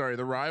 Yeah. Or sorry,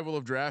 the rival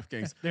of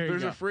DraftKings.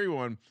 There's a free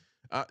one.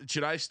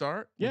 Should I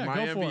start? Yeah, with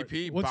my go MVP. For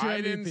it. What's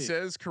Biden your MVP?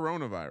 says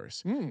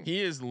coronavirus.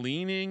 He is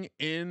leaning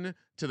in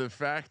to the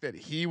fact that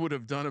he would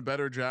have done a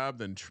better job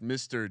than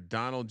Mr.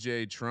 Donald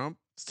J. Trump.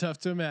 It's tough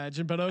to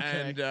imagine, but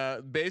okay.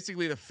 And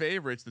basically, the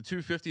favorites, the two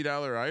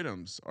 $50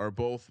 items, are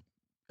both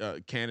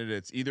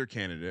candidates, either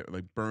candidate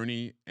like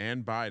Bernie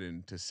and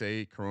Biden, to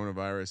say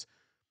coronavirus.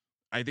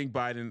 I think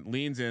Biden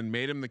leans in,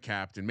 made him the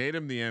captain, made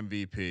him the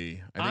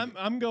MVP.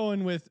 I'm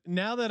going with,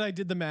 now that I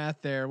did the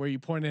math there, where you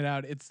pointed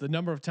out it's the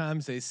number of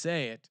times they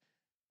say it.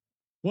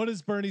 What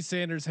does Bernie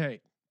Sanders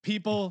hate?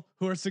 People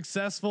who are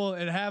successful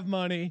and have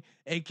money,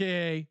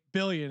 aka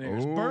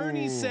billionaires. Ooh.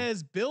 Bernie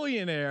says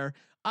billionaire.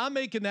 I'm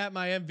making that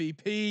my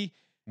MVP.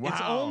 Wow.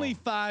 It's only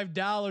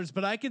 $5,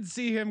 but I can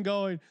see him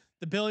going,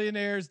 the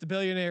billionaires, the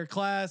billionaire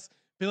class,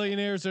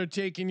 billionaires are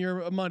taking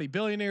your money.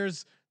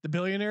 Billionaires, the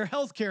billionaire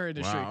healthcare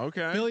industry. Wow,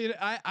 okay.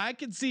 I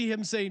could see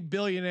him saying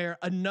billionaire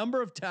a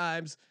number of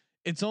times.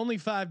 It's only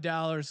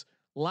 $5.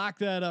 Lock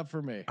that up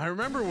for me. I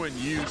remember when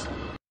you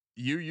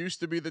used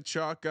to be the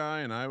chalk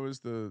guy and I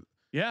was the.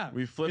 Yeah,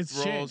 we flipped it's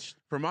roles. changed.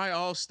 For my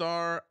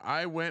all-star,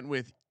 I went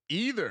with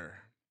either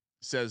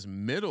says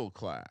middle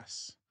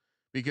class,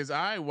 because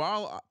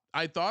while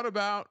I thought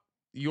about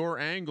your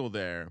angle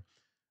there,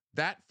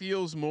 that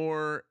feels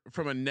more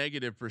from a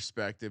negative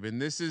perspective.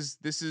 And this is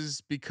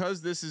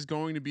because this is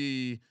going to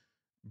be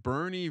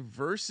Bernie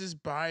versus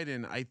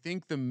Biden. I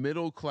think the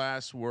middle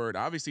class word,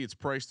 obviously it's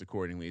priced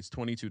accordingly. It's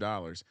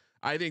 $22.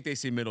 I think they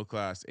say middle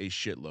class a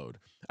shitload.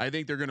 I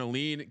think they're going to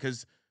lean,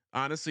 because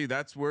honestly,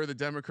 that's where the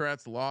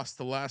Democrats lost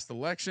the last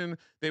election.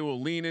 They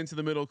will lean into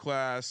the middle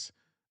class.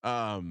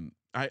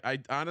 I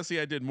honestly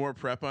I did more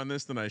prep on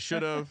this than I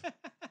should have.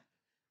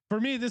 For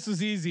me, this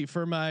was easy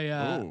for my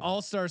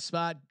all-star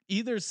spot.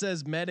 Either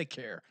says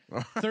Medicare,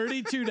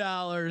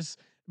 $32.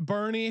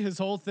 Bernie, his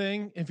whole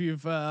thing. If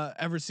you've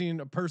ever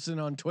seen a person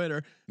on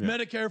Twitter,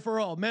 Medicare for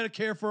all,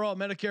 Medicare for all,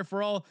 Medicare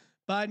for all.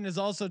 Biden has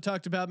also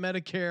talked about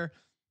Medicare.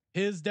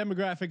 His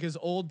demographic is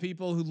old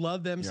people who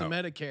love them some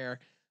Medicare.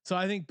 So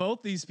I think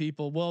both these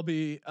people will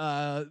be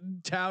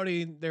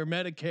touting their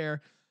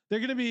Medicare. They're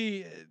gonna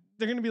be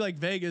like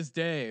Vegas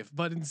Dave,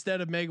 but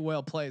instead of Mega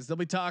Whale plays, they'll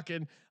be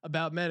talking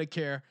about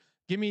Medicare.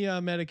 Give me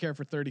Medicare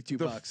for $32.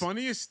 The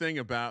funniest thing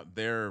about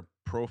their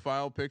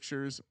profile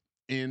pictures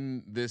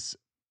in this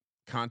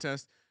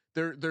contest,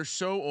 they're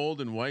so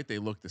old and white they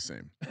look the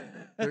same.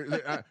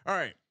 All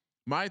right,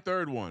 my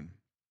third one.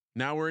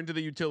 Now we're into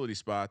the utility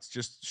spots.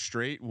 Just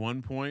straight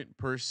 1 point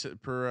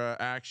per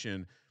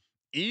action.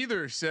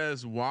 Either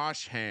says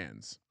wash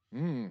hands.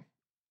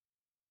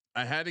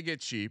 I had to get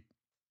cheap,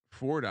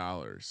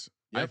 $4.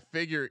 Yep. I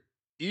figure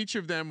each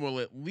of them will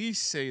at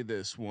least say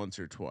this once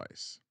or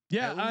twice.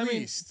 Yeah, at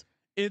least.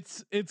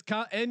 It's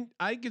and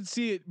I could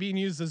see it being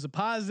used as a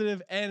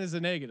positive and as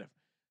a negative.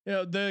 You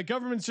know, the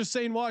government's just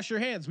saying wash your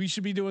hands. We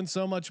should be doing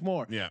so much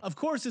more. Yeah. Of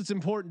course, it's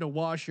important to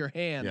wash your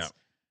hands,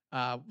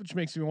 which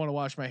makes me want to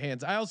wash my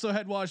hands. I also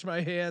had wash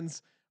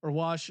hands at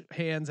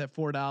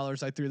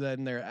 $4. I threw that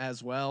in there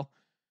as well.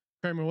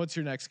 Kramer, what's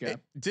your next guy?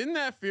 Didn't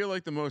that feel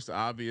like the most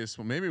obvious?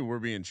 Well, maybe we're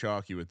being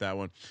chalky with that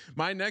one.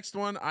 My next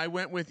one, I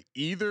went with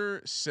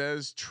either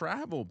says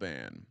travel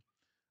ban.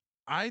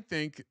 I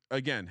think,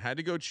 again, had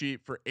to go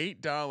cheap for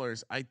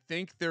 $8. I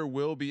think there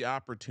will be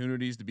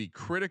opportunities to be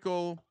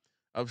critical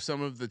of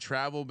some of the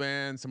travel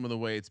ban, some of the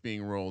way it's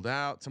being rolled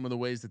out, some of the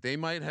ways that they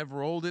might have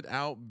rolled it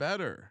out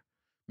better,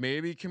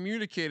 maybe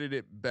communicated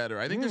it better.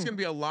 I think there's going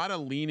to be a lot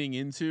of leaning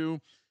into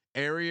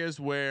areas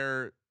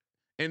where,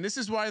 and this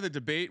is why the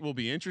debate will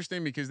be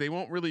interesting, because they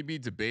won't really be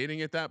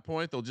debating at that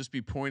point. They'll just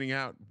be pointing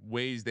out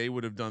ways they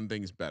would have done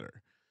things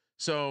better.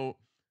 So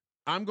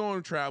I'm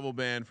going travel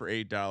ban for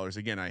 $8.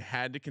 Again, I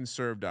had to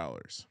conserve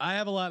dollars. I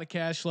have a lot of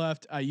cash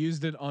left. I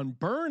used it on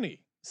Bernie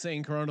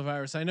saying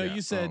coronavirus. I know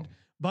you said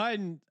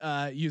Biden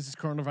uses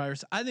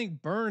coronavirus. I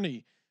think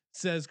Bernie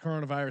says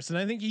coronavirus, and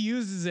I think he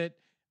uses it.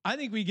 I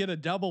think we get a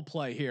double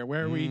play here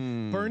where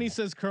Bernie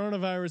says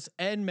coronavirus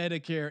and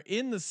Medicare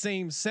in the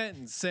same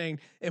sentence, saying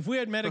if we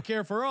had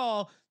Medicare for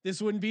all, this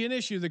wouldn't be an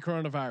issue. The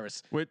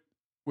coronavirus,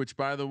 which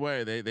by the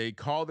way, they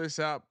call this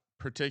out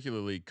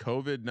particularly.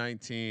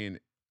 COVID-19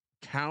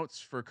 counts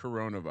for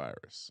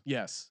coronavirus.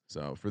 Yes.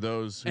 So for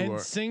those who and are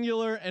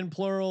singular and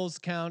plurals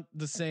count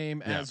the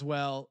same as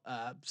well.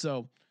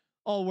 So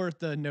all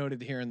worth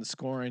noted here in the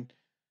scoring.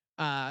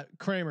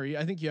 Kramer,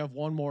 I think you have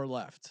one more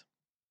left.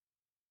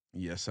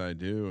 Yes, I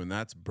do, and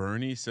that's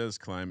Bernie says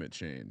climate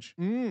change.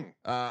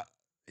 I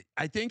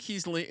think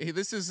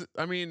this is.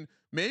 I mean,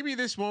 maybe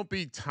this won't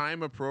be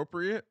time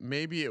appropriate.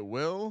 Maybe it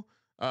will.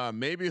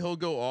 Maybe he'll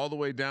go all the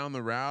way down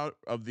the route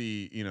of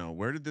the.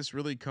 Where did this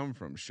really come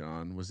from,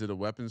 Sean? Was it a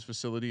weapons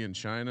facility in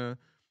China?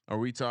 Are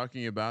we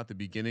talking about the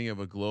beginning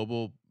of a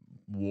global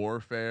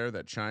warfare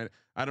that China?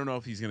 I don't know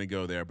if he's going to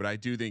go there, but I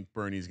do think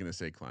Bernie's going to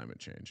say climate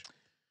change.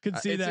 Could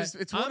see that.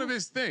 It's one of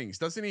his things.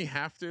 Doesn't he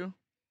have to?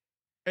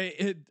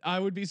 I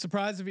would be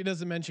surprised if he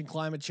doesn't mention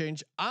climate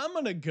change. I'm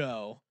gonna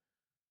go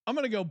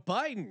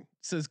Biden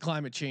says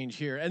climate change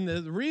here, and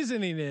the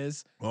reasoning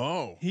is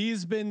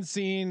he's been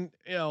seen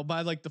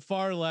by like the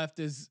far left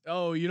is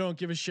you don't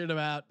give a shit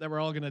about that we're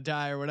all gonna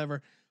die or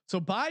whatever. So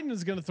Biden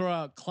is gonna throw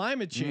out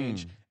climate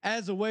change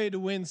as a way to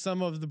win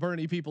some of the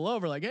Bernie people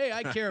over. Like, hey,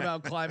 I care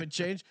about climate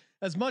change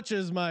as much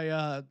as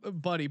my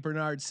buddy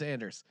Bernard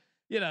Sanders.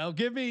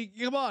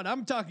 Come on,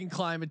 I'm talking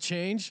climate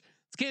change.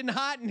 It's getting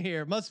hot in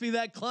here. Must be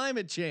that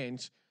climate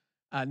change.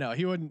 No,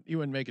 he wouldn't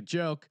make a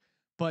joke.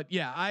 But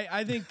yeah,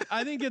 I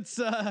think it's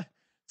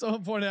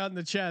someone pointed out in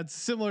the chat, it's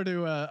similar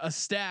to a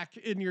stack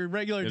in your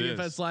regular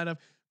defense lineup,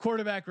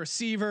 quarterback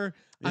receiver.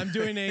 I'm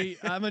doing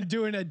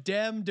a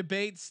Dem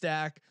debate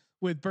stack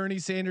with Bernie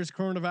Sanders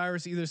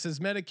coronavirus either says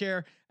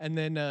Medicare and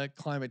then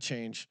climate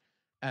change.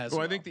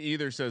 Well, I think the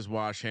either says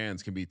wash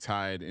hands can be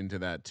tied into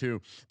that too.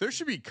 There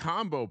should be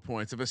combo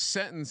points if a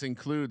sentence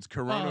includes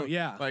corona.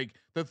 Like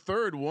the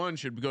third one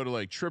should go to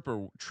like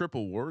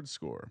triple word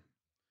score.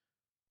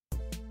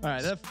 All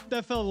right,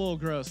 that felt a little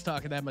gross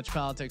talking that much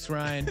politics,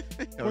 Ryan.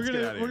 we're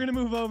gonna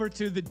move over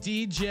to the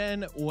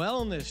DGen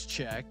wellness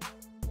check,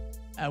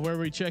 where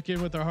we check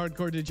in with our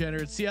hardcore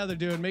degenerates, see how they're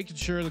doing, making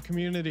sure the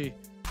community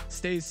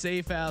stays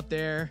safe out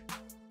there.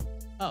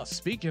 Oh,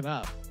 speaking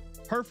of,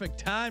 perfect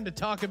time to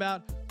talk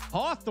about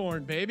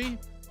Hawthorne, baby.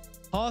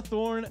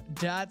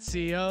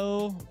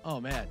 Hawthorne.co. Oh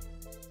man,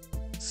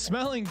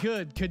 smelling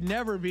good could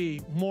never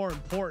be more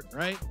important,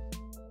 right?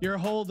 You're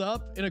holed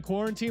up in a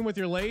quarantine with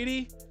your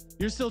lady.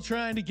 You're still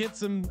trying to get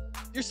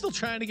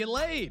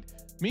laid.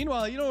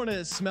 Meanwhile, you don't want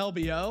to smell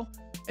BO.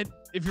 And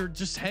if you're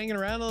just hanging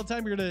around all the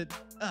time, you're gonna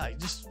you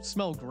just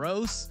smell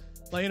gross,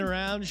 laying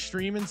around,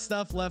 streaming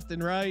stuff left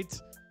and right.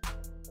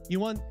 You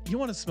want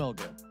to smell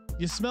good.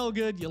 You smell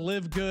good, you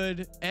live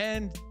good,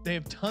 and they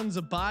have tons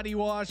of body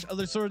wash,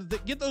 other sort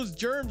of get those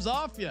germs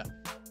off you,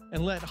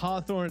 and let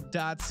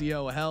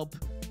Hawthorne.co help.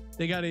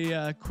 They got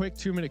a quick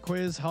 2-minute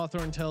quiz.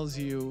 Hawthorne tells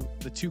you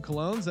the 2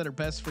 colognes that are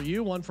best for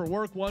you, one for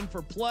work, one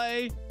for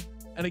play,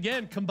 and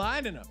again,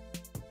 combining them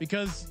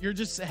because you're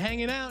just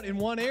hanging out in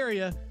one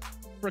area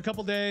for a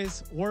couple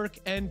days, work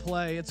and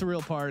play. It's a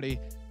real party.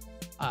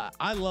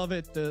 I love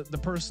it. The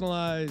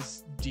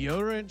personalized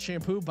deodorant,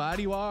 shampoo,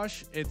 body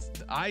wash.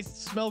 I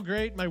smell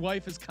great. My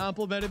wife has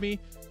complimented me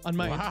on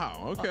my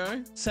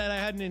Okay. Said I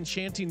had an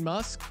enchanting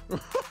musk.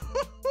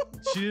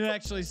 She didn't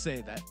actually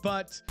say that,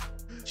 but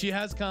she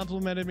has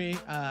complimented me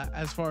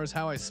as far as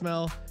how I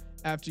smell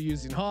after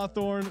using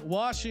Hawthorne.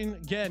 Washing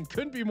again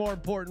couldn't be more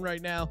important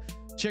right now.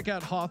 Check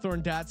out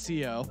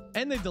Hawthorne.co,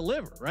 and they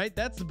deliver. Right,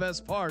 that's the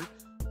best part.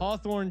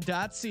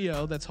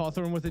 Hawthorne.co. That's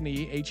Hawthorne with an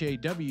E.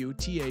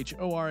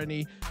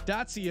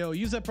 HAWTHORNE.co.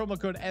 Use that promo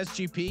code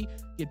SGP.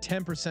 Get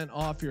 10%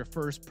 off your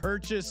first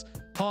purchase.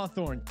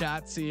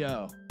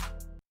 Hawthorne.co.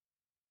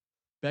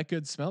 Bet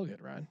good, smell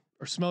good, Ryan.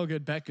 Or smell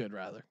good, bet good,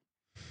 rather.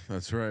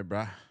 That's right,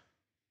 brah.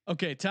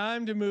 Okay,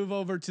 time to move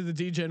over to the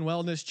DGen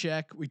wellness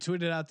check. We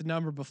tweeted out the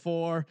number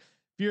before.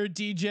 If you're a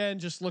DGen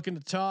just looking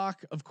to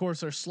talk, of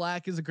course, our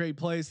Slack is a great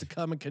place to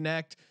come and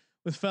connect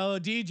with fellow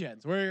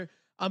DGens. Where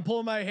I'm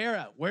pulling my hair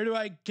out. Where do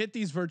I get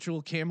these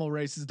virtual camel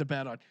races to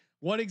bet on?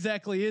 What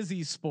exactly is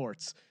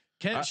esports?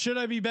 Should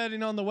I be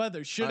betting on the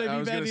weather? Should I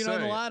be betting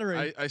on the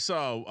lottery? I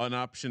saw an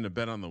option to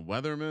bet on the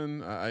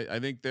weatherman. I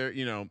think they're,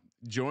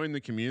 join the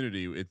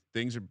community.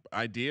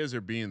 Ideas are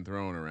being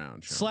thrown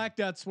around.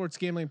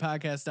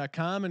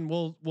 Slack.sportsgamblingpodcast.com, and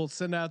we'll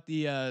send out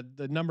the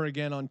number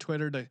again on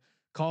Twitter to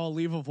call,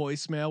 leave a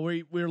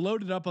voicemail. We're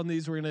loaded up on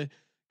these. We're gonna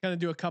kind of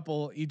do a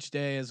couple each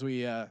day as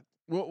we.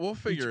 We'll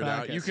figure it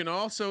out. You can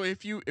also,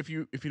 if you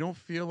don't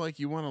feel like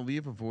you want to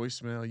leave a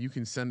voicemail, you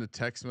can send a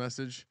text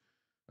message.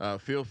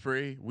 Feel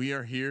free. We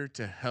are here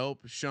to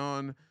help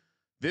Sean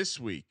this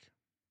week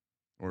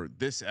or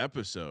this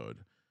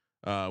episode.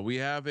 We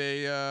have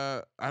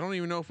I don't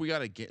even know if we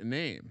got a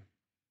name.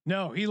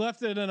 No, he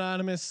left it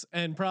anonymous,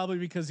 and probably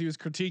because he was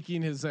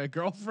critiquing his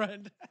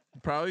girlfriend.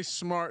 Probably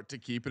smart to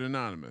keep it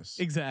anonymous.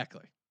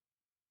 Exactly.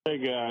 Hey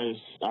guys,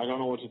 I don't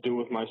know what to do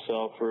with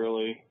myself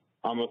really.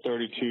 I'm a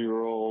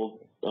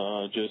 32-year-old,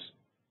 just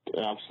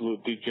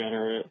absolute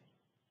degenerate.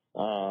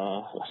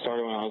 I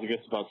started when I was, I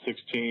guess, about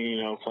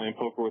 16, playing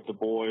poker with the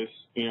boys.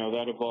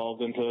 That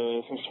evolved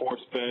into some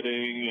sports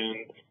betting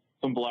and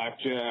some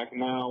blackjack.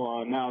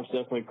 Now it's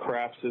definitely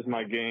craps is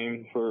my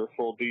game for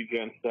full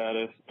degen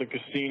status. The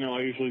casino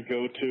I usually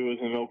go to is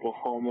in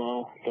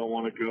Oklahoma. Don't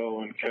want to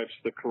go and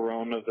catch the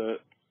corona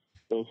that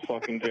those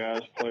fucking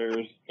jazz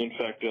players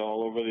infected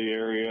all over the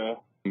area.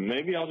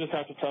 Maybe I'll just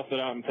have to tough it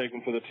out and take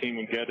them for the team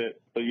and get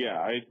it. But yeah,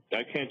 I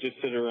can't just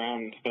sit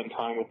around and spend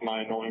time with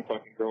my annoying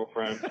fucking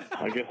girlfriend.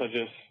 I guess I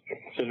just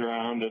sit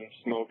around and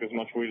smoke as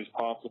much weed as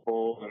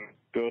possible and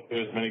go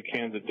through as many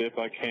cans of dip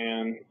I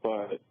can.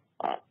 But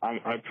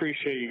I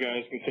appreciate you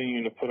guys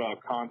continuing to put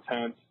out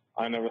content.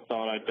 I never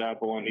thought I'd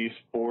dabble in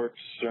esports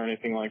or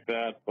anything like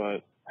that,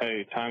 but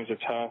hey, times are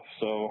tough.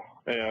 So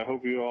hey, I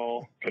hope you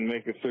all can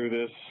make it through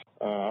this.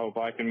 I hope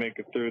I can make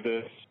it through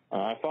this.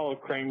 I follow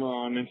Kramer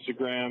on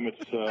Instagram. It's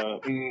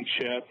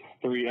Chet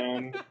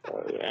 3N.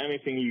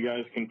 Anything you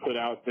guys can put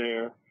out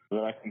there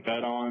that I can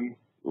bet on,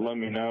 let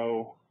me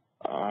know.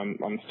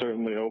 I'm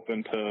certainly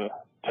open to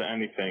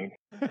anything.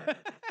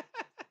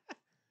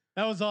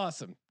 That was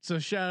awesome. So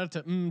shout out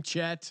to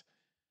Chet,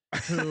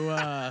 who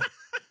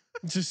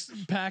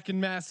just packing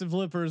massive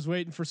lippers,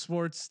 waiting for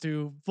sports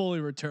to fully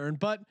return.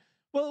 But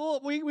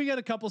we got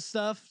a couple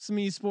stuff, some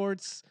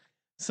esports.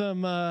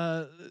 Some,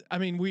 as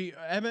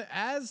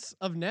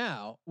of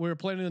now, we're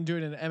planning on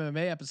doing an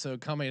MMA episode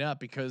coming up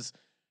because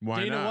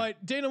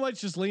Dana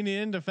White's just leaning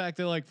into the fact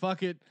that like,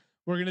 fuck it,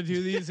 we're gonna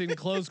do these in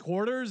close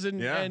quarters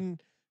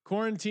and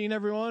quarantine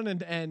everyone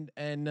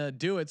and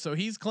do it. So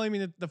he's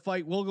claiming that the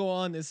fight will go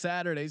on this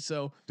Saturday.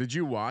 So did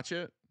you watch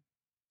it?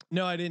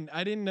 No, I didn't.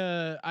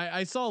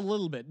 I saw a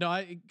little bit. No,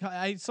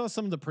 I saw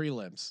some of the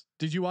prelims.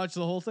 Did you watch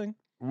the whole thing?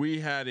 We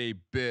had a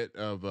bit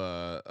of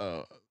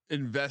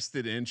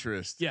invested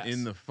interest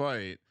in the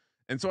fight,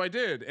 and so I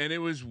did, and it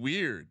was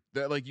weird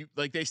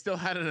that they still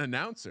had an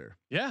announcer.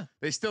 Yeah,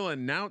 they still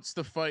announced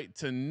the fight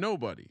to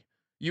nobody.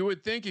 You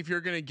would think if you're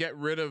gonna get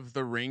rid of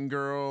the ring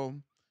girl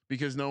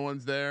because no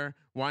one's there,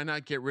 why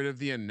not get rid of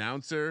the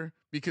announcer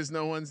because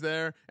no one's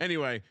there?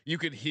 Anyway, you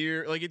could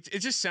hear it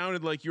just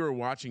sounded like you were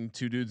watching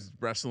two dudes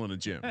wrestle in a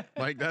gym.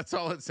 Like that's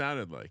all it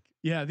sounded like.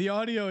 Yeah, the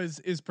audio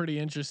is pretty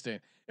interesting.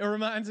 It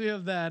reminds me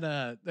of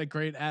that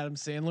great Adam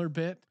Sandler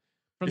bit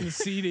from the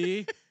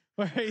CD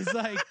where he's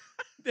like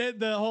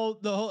the whole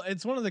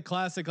it's one of the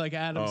classic like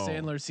Adam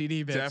Sandler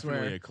CD bits.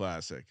 Definitely a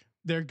classic.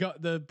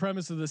 The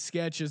premise of the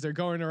sketch is they're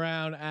going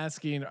around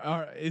asking,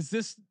 is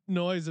this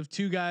noise of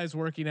two guys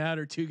working out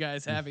or two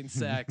guys having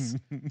sex?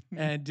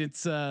 And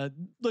it's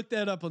look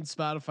that up on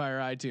Spotify or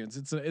iTunes.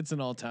 It's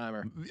an all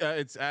timer.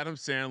 It's Adam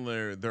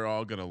Sandler. They're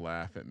all gonna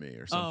laugh at me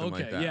or something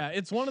like that. Yeah,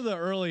 it's one of the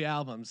early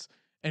albums.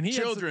 And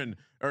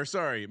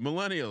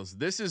millennials.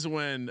 This is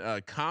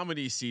when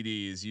comedy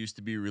CDs used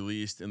to be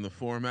released in the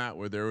format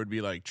where there would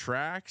be like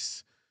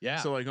tracks. Yeah.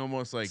 So like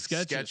almost like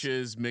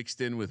sketches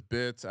mixed in with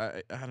bits.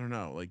 I don't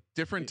know, like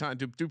different time.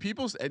 Do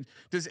people?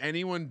 Does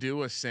anyone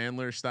do a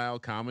Sandler style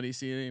comedy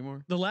CD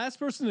anymore? The last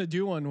person to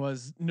do one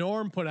was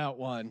Norm. Put out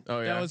one. Oh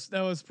yeah,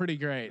 that was pretty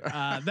great.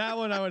 That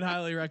one I would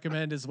highly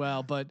recommend as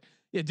well. But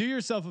yeah, do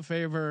yourself a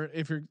favor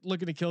if you're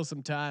looking to kill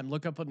some time.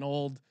 Look up an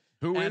old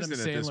Adam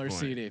Sandler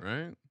CD.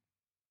 Right.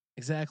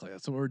 Exactly.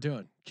 That's what we're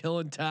doing.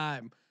 Killing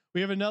time.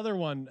 We have another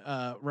one,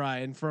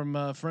 Ryan, from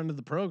a friend of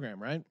the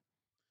program, right?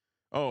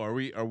 Oh,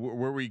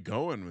 where are we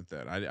going with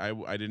that?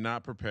 I did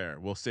not prepare.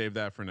 We'll save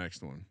that for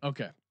next one.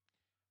 Okay.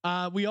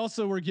 We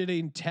also were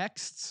getting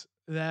texts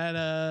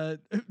that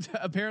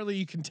apparently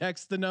you can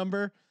text the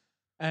number,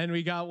 and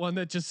we got one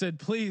that just said,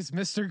 "Please,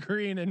 Mr.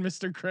 Green and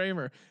Mr.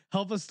 Kramer,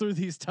 help us through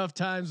these tough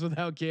times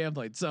without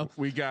gambling." So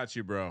we got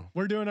you, bro.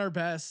 We're doing our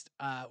best.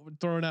 We're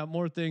throwing out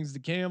more things to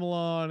gamble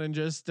on and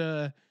just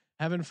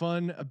having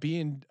fun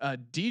being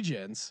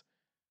degens.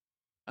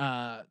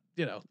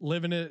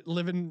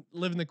 Living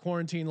the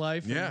quarantine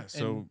life. Yeah.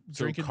 So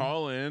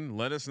call in,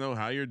 let us know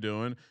how you're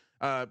doing.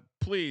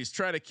 Please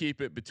try to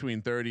keep it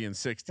between 30 and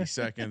 60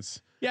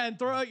 seconds. Yeah. And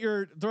throw out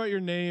your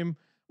name,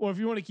 or if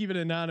you want to keep it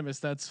anonymous,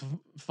 that's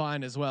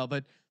fine as well.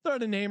 But throw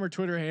out a name or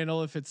Twitter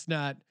handle if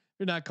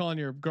you're not calling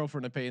your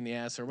girlfriend a pain in the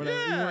ass or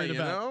whatever you're worried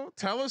about.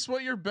 Tell us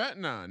what you're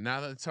betting on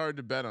now that it's hard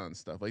to bet on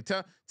stuff. Like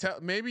tell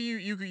maybe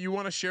you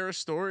want to share a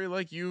story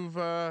like you've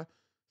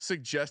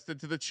suggested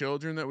to the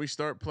children that we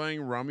start playing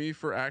rummy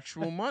for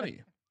actual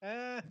money.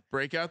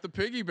 Break out the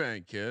piggy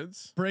bank,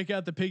 kids. Break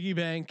out the piggy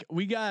bank.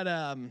 We got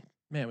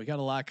we got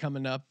a lot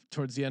coming up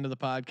towards the end of the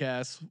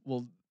podcast.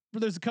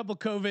 There's a couple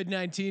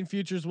COVID-19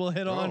 futures we'll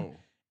hit on,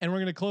 and we're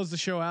gonna close the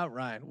show out,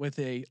 Ryan, with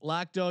a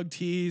lock dog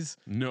tease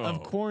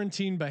of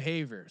quarantine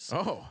behaviors.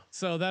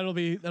 So that'll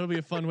be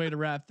a fun way to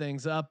wrap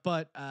things up.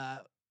 But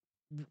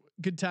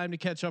good time to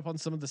catch up on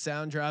some of the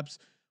sound drops.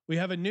 We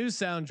have a new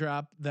sound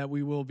drop that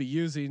we will be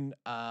using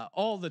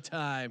all the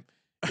time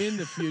in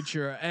the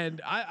future,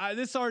 and I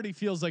this already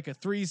feels like a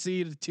 3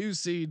 seed, a 2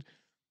 seed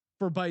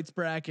for Bites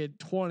Bracket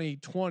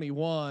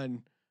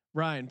 2021.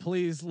 Ryan,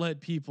 please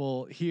let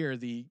people hear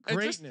the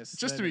greatness.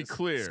 Just to be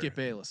clear, Skip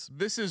Bayless.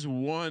 This is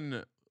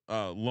one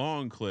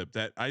long clip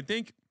that I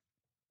think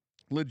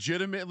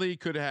legitimately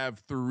could have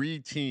 3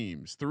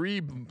 teams,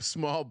 3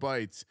 small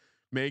bites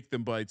make the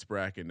Bites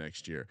Bracket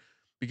next year.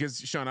 Because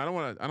Sean, I don't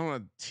want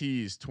to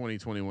tease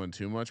 2021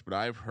 too much, but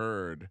I've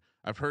heard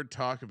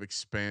talk of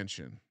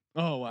expansion.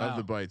 Oh wow. Of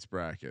the Bites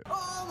Bracket.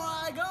 Oh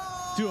my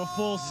God. Do a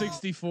full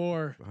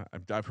 64.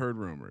 I've heard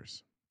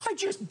rumors. I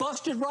just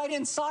busted right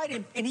inside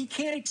him, and he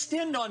can't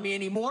extend on me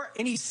anymore,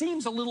 and he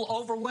seems a little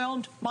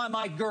overwhelmed by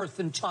my girth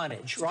and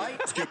tonnage, right?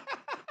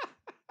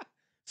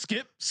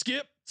 Skip.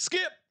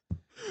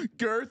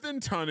 Girth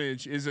and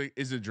tonnage is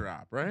a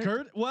drop, right?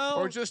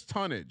 Or just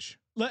tonnage.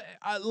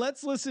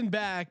 Let's listen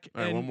back,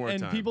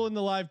 and people in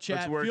the live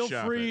chat feel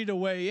free to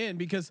weigh in,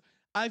 because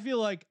I feel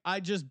like I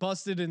just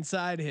busted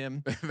inside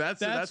him.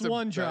 that's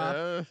one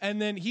drop,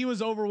 and then he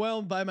was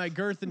overwhelmed by my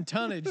girth and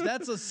tonnage.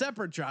 That's a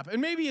separate drop,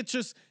 and maybe it's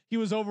just he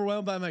was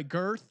overwhelmed by my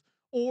girth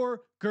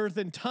or girth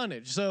and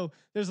tonnage. So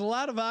there's a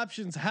lot of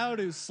options how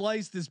to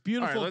slice this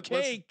beautiful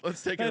cake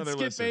let's take that another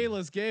Skip listen.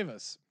 Bayless gave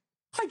us.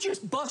 I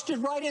just busted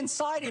right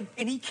inside him,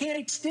 and he can't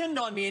extend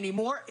on me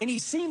anymore, and he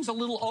seems a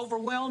little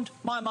overwhelmed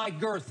by my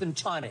girth and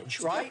tonnage,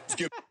 right?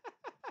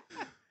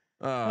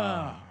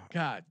 Oh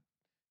God,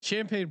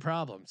 champagne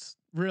problems.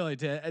 Really,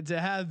 to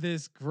have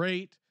this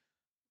great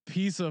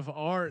piece of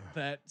art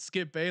that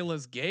Skip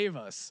Bayless gave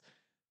us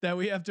that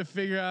we have to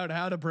figure out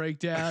how to break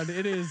down.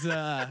 It is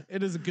a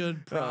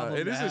good problem.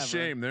 It is a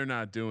shame they're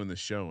not doing the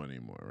show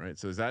anymore, right?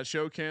 So is that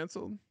show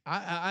canceled?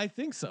 I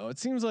think so. It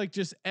seems like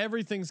just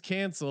everything's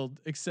canceled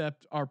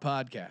except our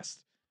podcast,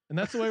 and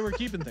that's the way we're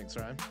keeping things,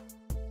 right?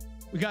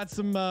 We got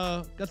some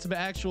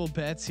actual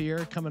bets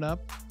here coming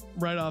up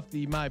right off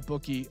the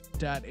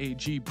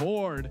mybookie.ag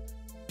board.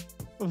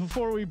 But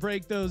before we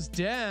break those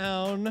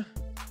down,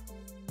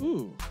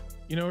 you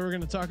know what we're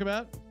going to talk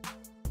about?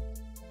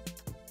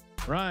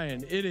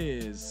 Ryan, it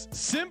is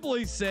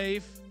Simply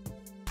Safe.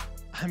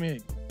 I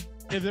mean,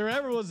 if there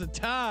ever was a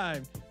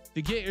time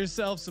to get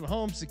yourself some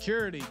home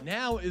security,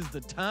 now is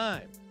the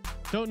time.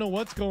 Don't know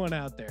what's going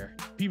out there.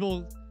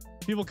 People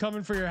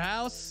coming for your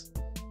house.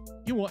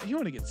 You want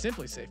to get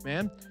Simply Safe,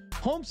 man.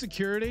 Home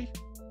security.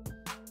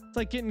 It's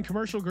like getting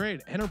commercial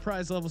grade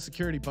enterprise level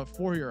security, but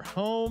for your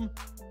home.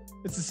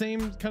 It's the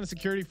same kind of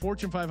security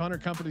Fortune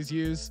 500 companies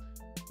use.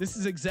 This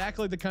is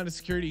exactly the kind of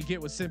security you get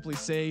with Simply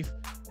Safe.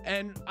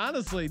 And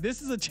honestly,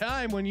 this is a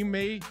time when you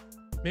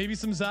maybe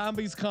some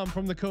zombies come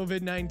from the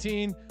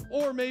COVID-19,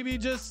 or maybe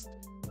just,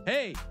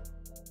 hey,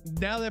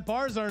 now that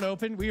bars aren't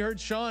open, we heard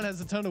Sean has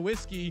a ton of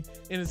whiskey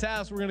in his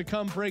house. We're going to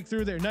come break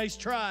through there. Nice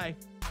try.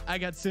 I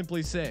got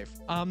Simply Safe.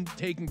 I'm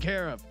taken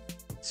care of.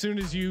 As soon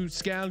as you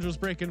scoundrels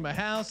break into my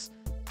house,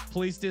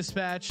 police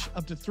dispatch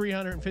up to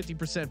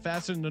 350%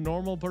 faster than the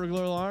normal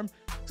burglar alarm.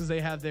 because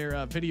they have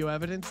their video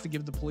evidence to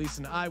give the police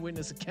an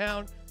eyewitness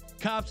account.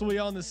 Cops will be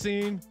on the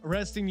scene,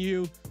 arresting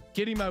you,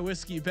 getting my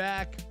whiskey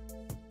back.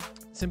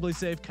 Simply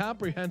Safe,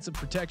 comprehensive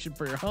protection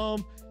for your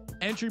home.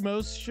 Entry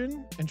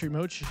motion, and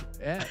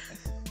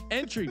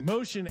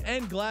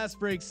glass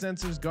break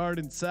sensors guard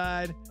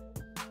inside.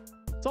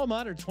 It's all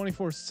monitored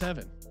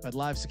 24/7 by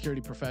live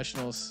security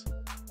professionals.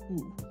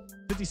 Ooh,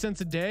 50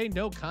 cents a day,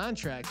 no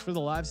contracts for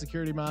the live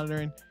security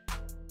monitoring.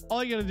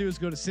 All you got to do is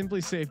go to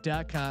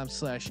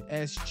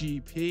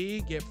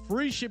simplysafe.com/SGP. Get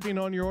free shipping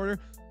on your order,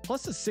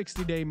 plus a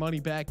 60-day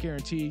money-back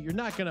guarantee. You're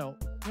not gonna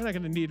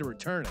need to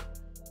return it.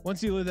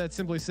 Once you live that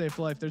Simply Safe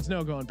life, there's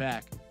no going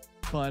back.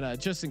 But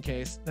just in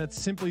case, that's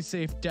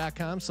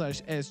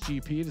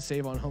simplysafe.com/SGP to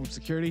save on home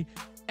security.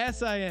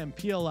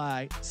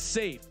 SIMPLI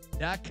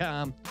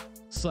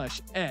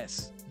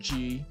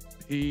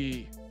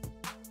safe.com/SGP.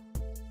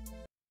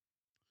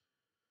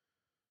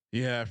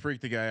 Yeah, I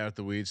freaked the guy out at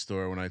the weed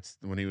store when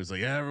he was like,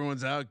 yeah,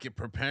 everyone's out,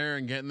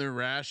 preparing, getting their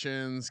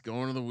rations,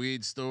 going to the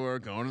weed store,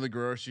 going to the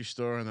grocery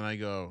store, and then I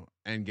go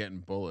and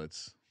getting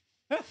bullets.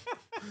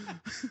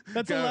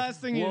 That's the last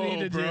thing you need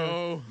to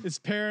do. Is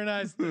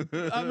paranoid.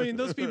 I mean,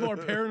 those people are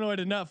paranoid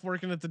enough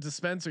working at the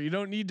dispensary. You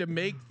don't need to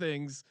make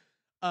things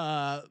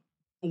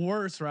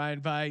worse,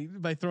 Ryan,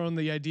 by throwing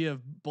the idea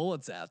of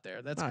bullets out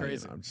there. That's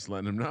crazy. I'm just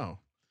letting them know.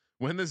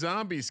 When the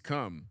zombies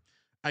come,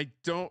 I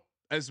don't.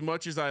 As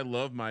much as I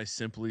love my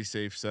Simply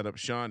Safe setup,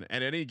 Sean,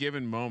 at any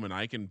given moment,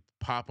 I can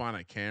pop on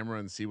a camera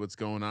and see what's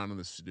going on in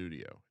the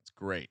studio. It's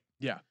great.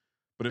 Yeah.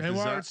 But if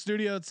our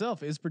studio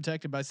itself is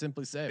protected by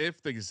Simply Safe.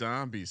 If the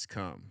zombies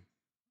come,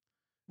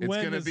 it's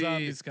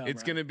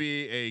going to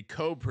be a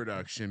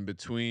co-production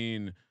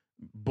between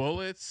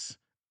Bullets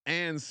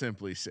and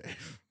Simply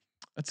Safe.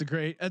 That's a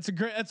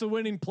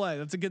winning play.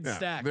 That's a good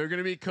stack. They're going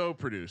to be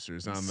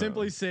co-producers on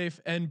Simply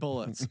Safe and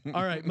Bullets.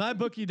 All right.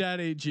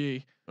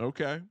 MyBookie.ag.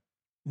 Okay.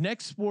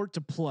 Next sport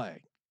to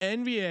play: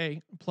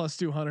 NBA plus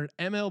 200,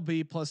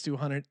 MLB plus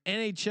 200,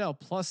 NHL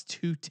plus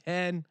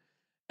 210,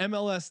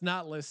 MLS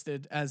not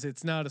listed as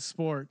it's not a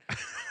sport.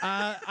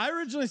 I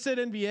originally said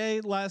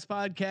NBA last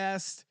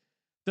podcast.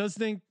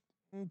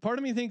 Part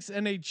of me thinks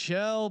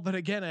NHL, but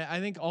again, I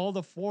think all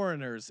the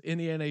foreigners in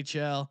the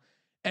NHL.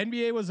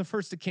 NBA was the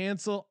first to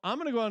cancel. I'm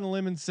going to go on a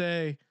limb and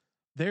say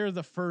they're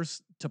the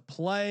first to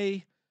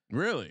play.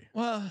 Really?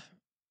 Well,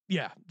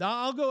 yeah,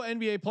 I'll go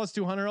NBA plus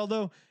 200.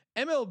 Although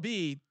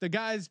MLB, the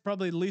guy's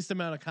probably the least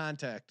amount of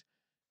contact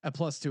at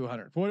plus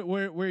 200.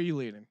 Where are you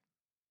leading?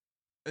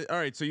 All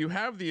right, so you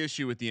have the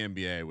issue with the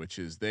NBA, which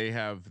is they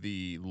have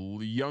the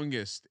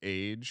youngest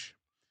age,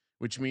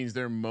 which means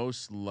they're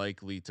most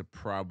likely to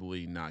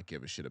probably not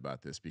give a shit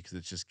about this because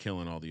it's just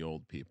killing all the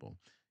old people.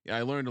 Yeah,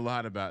 I learned a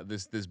lot about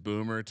this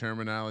boomer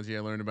terminology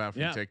I learned about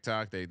from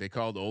TikTok. They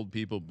called old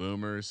people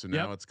boomers, so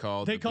now it's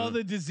called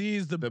the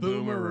disease the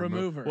boomer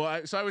remover.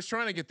 Well, so I was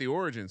trying to get the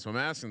origin, so I'm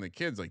asking the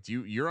kids like,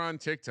 you're on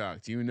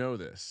TikTok? Do you know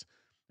this?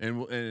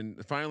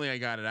 And finally I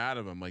got it out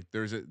of them. Like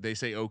they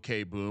say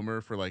okay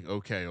boomer for like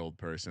okay old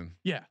person.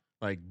 Yeah.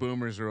 Like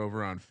boomers are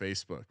over on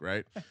Facebook,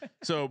 right?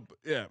 So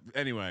yeah.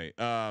 Anyway,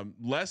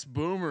 less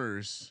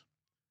boomers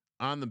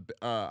on the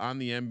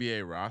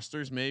NBA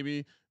rosters.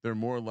 Maybe they're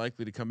more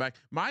likely to come back.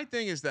 My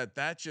thing is that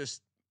I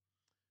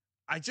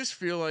just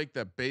feel like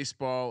that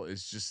baseball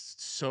is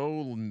just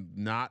so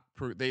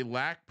they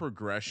lack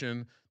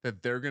progression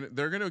that they're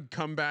gonna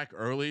come back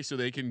early so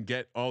they can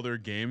get all their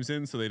games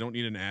in, so they don't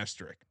need an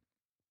asterisk.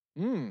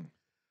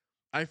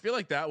 I feel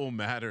like that will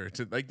matter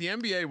to like the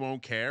NBA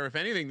won't care. If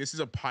anything, this is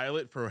a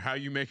pilot for how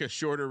you make a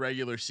shorter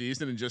regular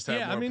season and just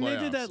have more playoffs. They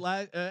did that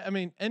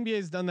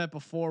NBA's done that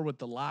before with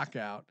the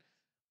lockout.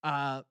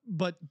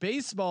 But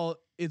baseball,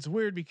 it's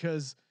weird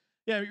because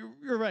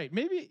you're right.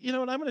 Maybe, you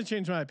know what, I'm going to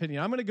change my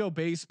opinion. I'm going to go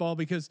baseball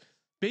because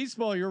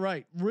baseball, you're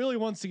right, really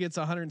wants to get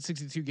to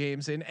 162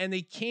 games in, and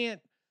they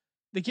can't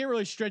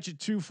really stretch it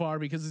too far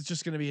because it's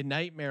just going to be a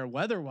nightmare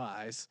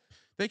weather-wise.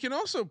 They can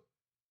also,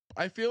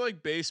 I feel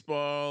like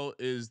baseball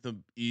is the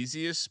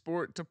easiest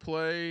sport to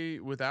play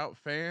without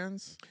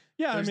fans.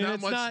 Yeah, There's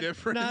it's much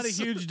difference. Not a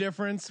huge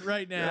difference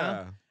right now.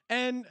 Yeah.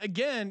 And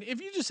again,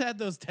 if you just had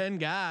those 10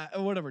 guys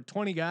or whatever,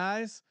 20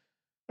 guys,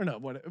 or no,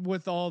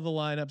 with all the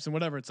lineups and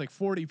whatever, it's like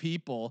 40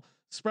 people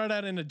spread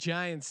out in a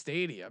giant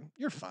stadium,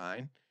 you're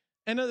fine.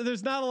 And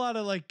there's not a lot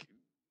of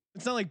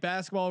it's not like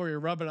basketball where you're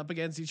rubbing up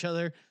against each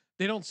other.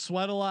 They don't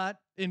sweat a lot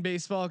in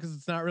baseball because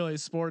it's not really a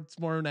sport; it's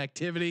more an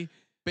activity.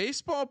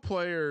 Baseball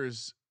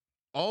players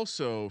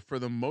also, for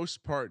the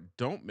most part,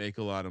 don't make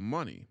a lot of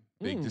money.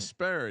 Big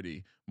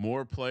disparity.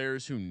 More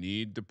players who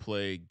need to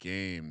play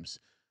games.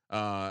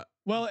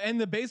 Well, and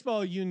the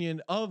baseball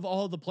union of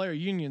all the player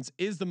unions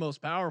is the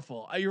most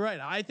powerful. You're right.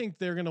 I think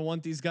they're going to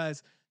want these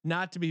guys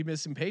not to be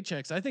missing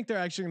paychecks. I think they're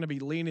actually going to be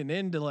leaning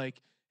into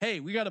like, hey,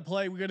 we got to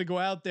play. We got to go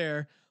out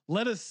there.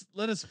 Let us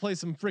play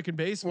some freaking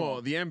baseball.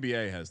 Well, the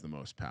NBA has the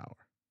most power.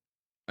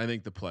 I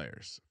think the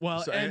players.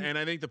 Well, and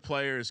I think the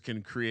players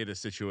can create a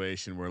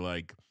situation where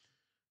like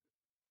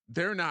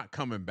they're not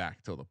coming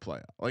back till the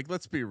playoff. Like,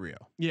 let's be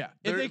real. Yeah,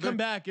 if they come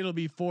back, it'll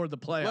be for the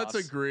playoffs. Let's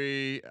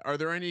agree. Are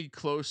there any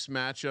close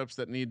matchups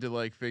that need to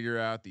like figure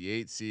out the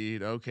 8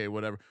 seed? Okay,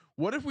 whatever.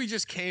 What if we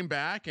just came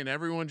back and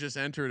everyone just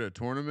entered a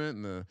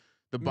tournament and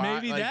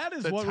maybe like that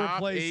is what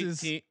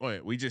replaces.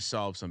 Wait, we just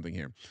solved something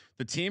here.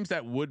 The teams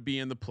that would be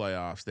in the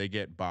playoffs, they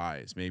get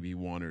buys, maybe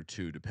 1 or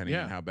 2, depending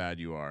on how bad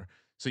you are.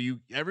 So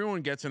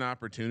everyone gets an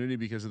opportunity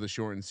because of the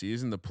shortened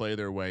season to play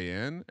their way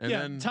in, and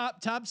then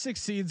top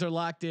 6 seeds are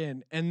locked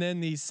in, and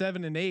then the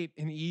 7 and 8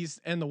 in the East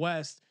and the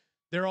West,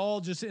 they're all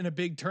just in a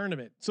big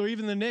tournament. So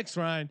even the Knicks,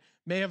 Ryan,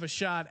 may have a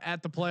shot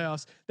at the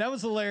playoffs. That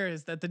was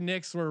hilarious that the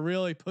Knicks were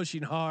really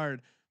pushing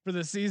hard for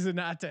the season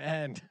not to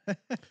end.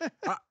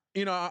 I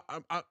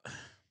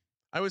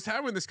was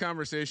having this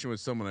conversation with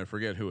someone. I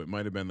forget who. It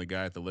might have been the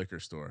guy at the liquor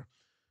store,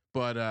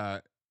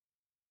 but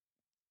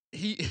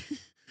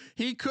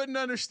he couldn't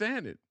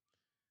understand it.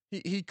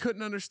 He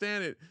couldn't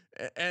understand it,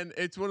 and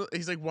it's what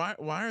he's like.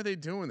 Why are they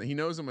doing that? He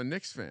knows I'm a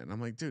Knicks fan.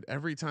 I'm like, dude.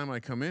 Every time I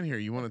come in here,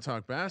 you want to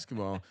talk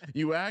basketball.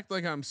 You act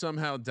like I'm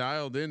somehow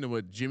dialed into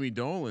what Jimmy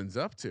Dolan's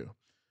up to.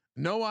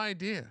 No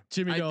idea.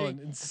 Jimmy Dolan,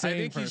 insane. I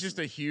think he's just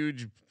a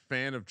huge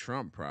fan of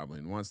Trump, probably,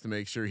 and wants to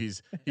make sure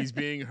he's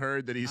being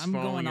heard, that he's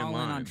falling in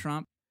line. In on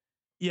Trump.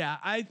 Yeah,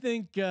 I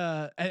think.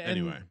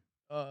 Anyway,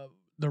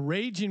 the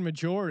raging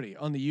majority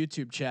on the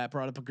YouTube chat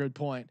brought up a good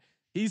point.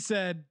 He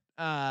said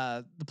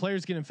the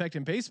players get infected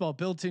in baseball,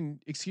 built-in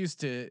excuse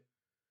to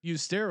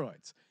use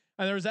steroids.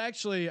 And there was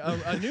actually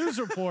a news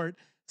report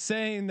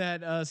saying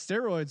that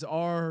steroids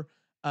are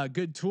a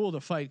good tool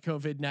to fight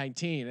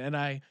COVID-19. And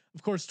I,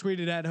 of course,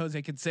 tweeted at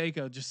Jose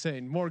Canseco just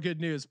saying more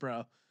good news,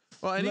 bro.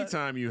 Well,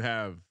 anytime you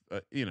have,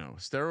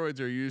 steroids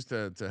are used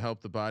to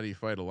help the body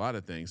fight a lot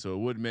of things. So it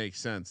would make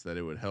sense that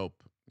it would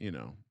help,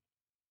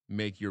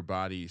 make your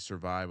body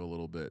survive a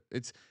little bit.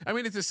 It's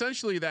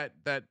essentially that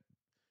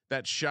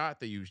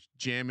shot that you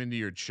jam into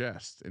your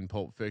chest in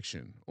Pulp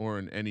Fiction or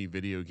in any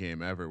video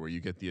game ever, where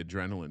you get the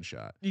adrenaline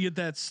shot. You get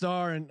that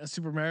star in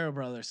Super Mario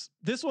Brothers.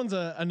 This one's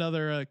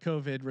another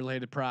COVID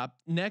related prop.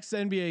 Next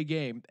NBA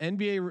game,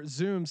 NBA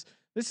resumes.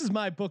 This is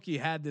my bookie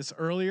had this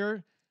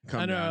earlier.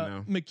 Come down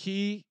now.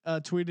 McKee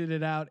tweeted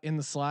it out in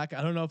the Slack.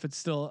 I don't know if it's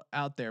still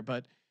out there,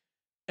 but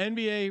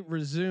NBA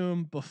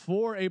resume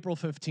before April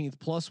 15th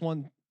plus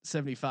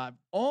 175,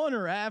 on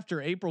or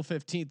after April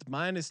 15th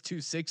minus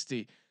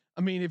 260.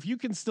 I mean, if you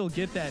can still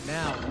get that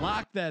now,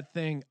 lock that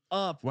thing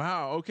up.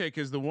 Wow. Okay.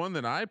 Because the one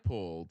that I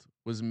pulled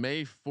was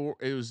May 4.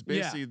 It was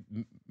basically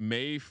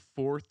May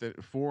 4th at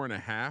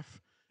 4.5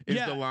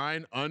 is the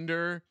line.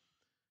 Under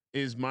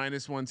is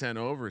minus 110.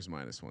 Over is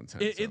minus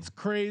 110. It's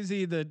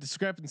crazy, the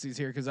discrepancies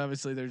here, because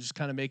obviously they're just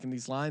kind of making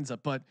these lines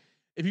up. But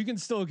if you can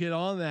still get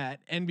on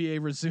that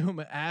NBA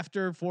resume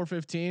after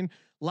 4:15,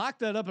 lock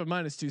that up at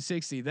minus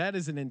 260. That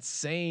is an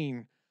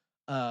insane.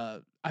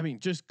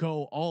 Just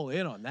go all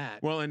in on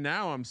that. Well, and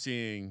now I'm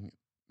seeing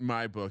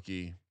my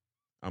bookie.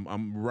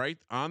 I'm right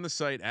on the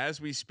site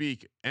as we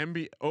speak.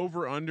 NBA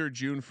over under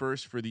June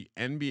 1st for the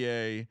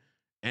NBA,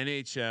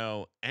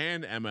 NHL,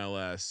 and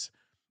MLS.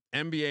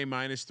 NBA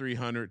minus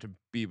 300 to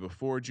be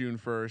before June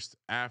 1st.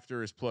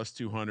 After is plus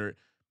 200.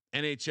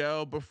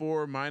 NHL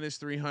before minus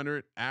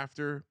 300.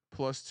 After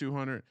plus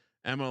 200.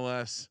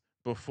 MLS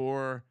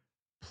before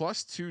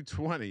plus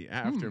 220.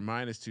 After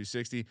minus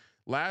 260.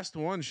 Last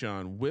one,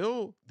 Sean.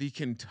 Will the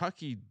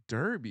Kentucky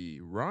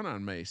Derby run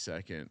on May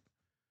 2nd?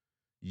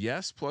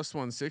 Yes, plus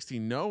 160.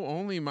 No,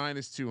 only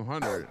minus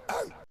 200.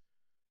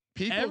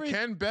 People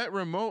can bet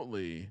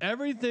remotely.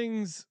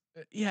 Everything's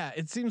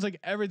it seems like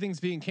everything's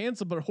being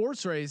canceled, but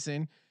horse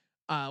racing,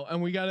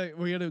 and we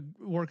gotta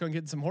work on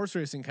getting some horse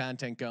racing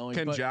content going.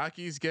 Can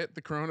jockeys get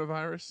the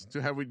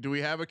coronavirus? Do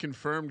we have a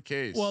confirmed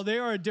case? Well, they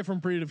are a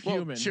different breed of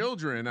human.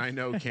 Children I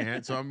know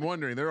can't, so I'm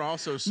wondering. They're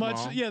also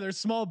small. They're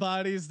small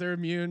bodies. They're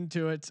immune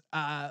to it.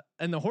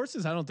 And the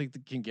horses, I don't think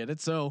they can get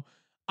it. So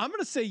I'm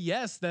gonna say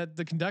yes, that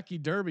the Kentucky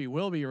Derby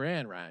will be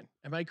ran. Ryan,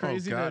 am I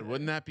crazy? Oh God,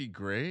 wouldn't that be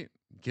great?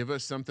 Give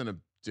us something to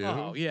do.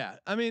 Oh yeah.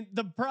 I mean,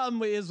 the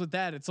problem is with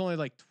that, it's only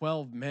like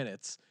 12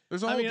 minutes.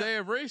 There's a whole day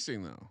of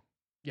racing though.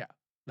 Yeah,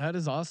 that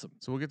is awesome.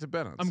 So we'll get to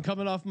bet on. I'm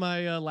coming off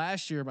my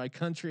last year, my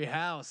country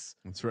house.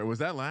 That's right. Was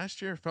that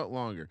last year? Felt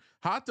longer.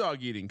 Hot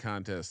dog eating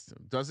contest.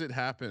 Does it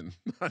happen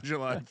on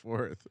July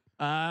 4th?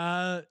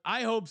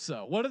 I hope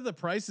so. What are the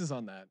prices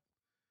on that?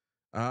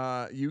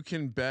 You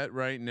can bet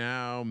right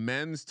now.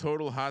 Men's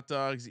total hot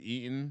dogs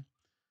eaten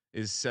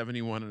is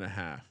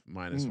 71.5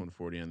 minus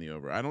 140 on the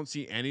over. I don't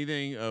see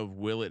anything of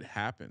will it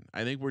happen.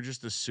 I think we're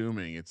just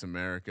assuming it's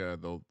America.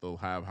 They'll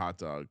have hot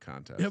dog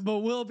contest. Yeah, but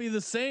will it be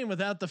the same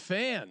without the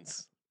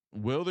fans?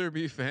 Will there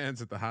be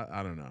fans at the hot?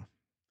 I don't know.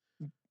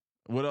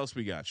 What else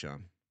we got,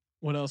 Sean?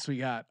 What else we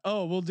got?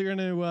 Oh, well,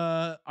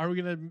 are we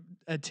gonna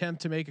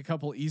attempt to make a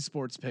couple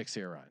esports picks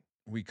here, Ryan?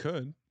 We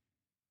could.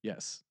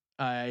 Yes.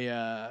 All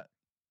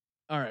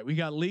right. We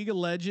got League of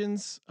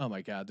Legends. Oh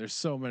my God, there's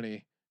so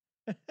many.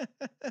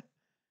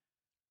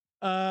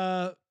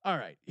 All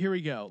right, here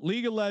we go.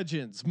 League of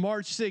Legends,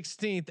 March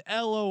 16th.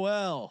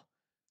 LOL.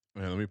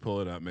 Let me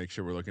pull it up. Make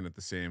sure we're looking at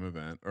the same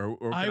event. Or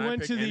can I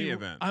went pick to any the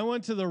event? I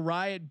went to the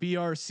Riot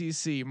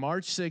BRCC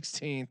March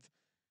 16th.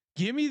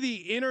 Give me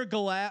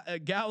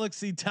the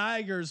Galaxy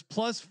Tigers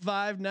plus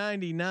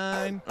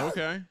 599.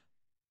 Okay.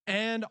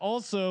 And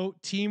also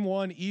Team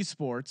One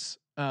Esports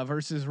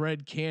versus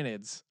Red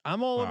Canids.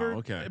 I'm all over.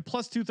 Okay.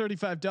 Plus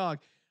 235 dog.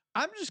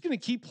 I'm just gonna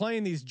keep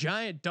playing these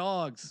giant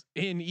dogs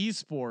in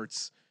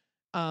esports.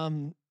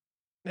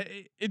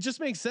 It just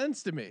makes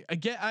sense to me.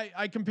 Again,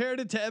 I compared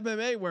it to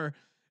MMA where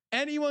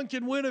anyone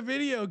can win a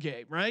video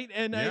game, right?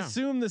 And I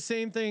assume the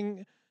same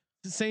thing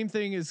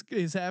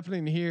is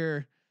happening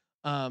here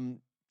in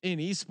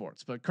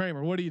esports. But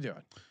Kramer, what are you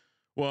doing?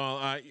 Well,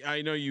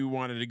 I know you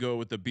wanted to go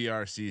with the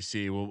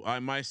BRCC. Well, I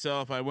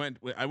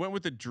went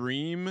with the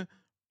Dream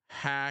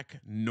Hack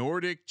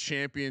Nordic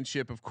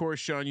Championship. Of course,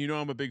 Sean, you know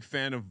I'm a big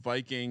fan of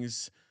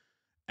Vikings.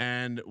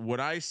 And what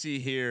I see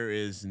here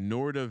is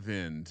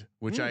Nordavind,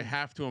 which I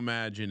have to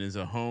imagine is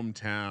a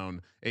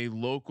hometown, a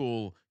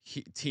local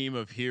team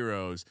of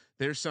heroes.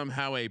 They're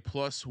somehow a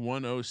plus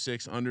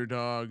 106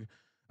 underdog.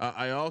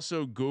 I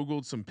also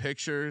Googled some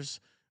pictures.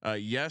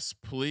 Yes,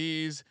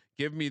 please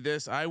give me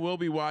this. I will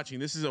be watching.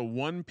 This is a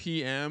 1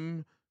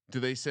 p.m.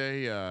 Do they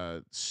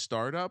say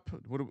startup?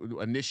 What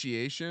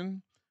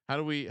initiation? How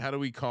do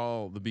we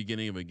call the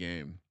beginning of a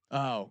game?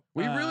 Oh,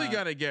 we really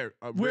got to get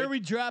where are we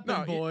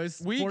dropping,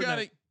 boys? We got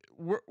to.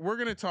 We're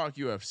gonna talk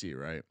UFC,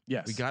 right?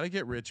 Yes. We got to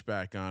get Rich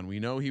back on.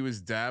 We know he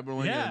was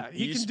dabbling. Yeah, in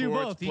he can do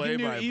both. He can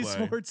do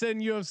esports and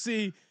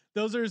UFC.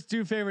 Those are his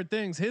two favorite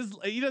things.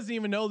 He doesn't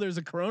even know there's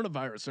a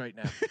coronavirus right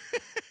now.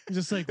 I'm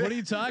just like, what are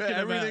you talking about?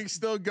 Everything's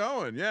still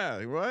going.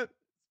 Yeah. What?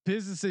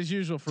 Business as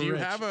usual for Do you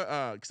Rich. have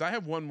a? Because I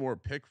have one more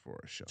pick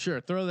for us, Sean.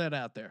 Sure, throw that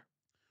out there.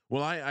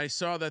 Well, I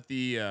saw that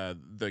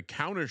the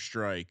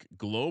Counter-Strike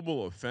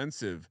Global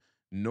Offensive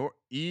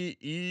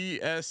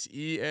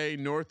ESEA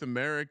North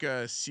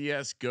America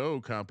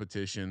CS:GO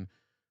competition.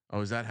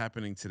 Oh, is that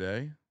happening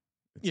today?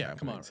 It's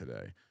come on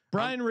today.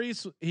 Brian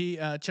Reese, he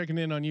checking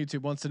in on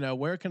YouTube, wants to know,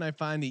 where can I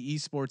find the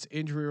esports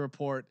injury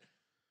report?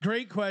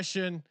 Great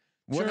question.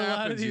 What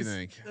happens? Do you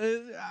think?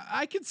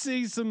 I could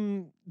see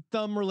some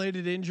thumb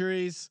related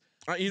injuries.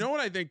 You know what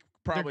I think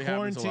probably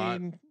happens a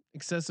lot?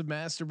 Excessive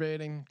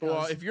masturbating.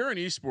 Well, if you're an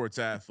esports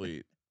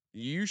athlete,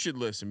 you should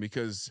listen,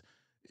 because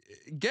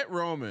Get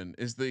Roman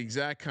is the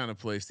exact kind of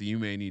place that you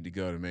may need to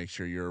go to make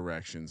sure your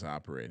erection's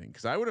operating.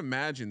 Because I would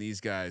imagine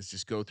these guys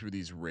just go through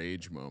these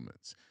rage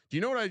moments. Do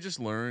you know what I just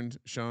learned,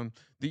 Sean?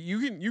 That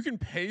you can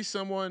pay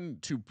someone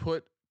to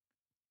put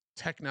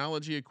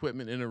technology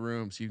equipment in a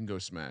room so you can go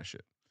smash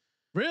it.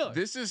 Really?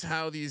 This is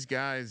how these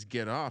guys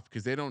get off,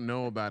 because they don't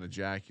know about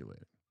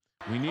ejaculating.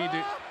 We need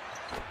to.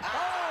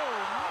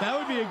 That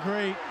would be a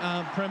great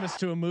premise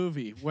to a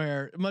movie,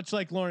 where, much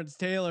like Lawrence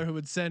Taylor, who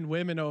would send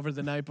women over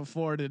the night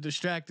before to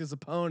distract his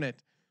opponent,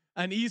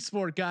 an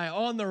esport guy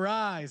on the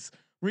rise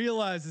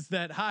realizes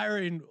that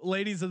hiring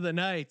ladies of the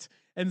night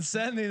and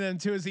sending them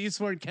to his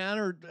esport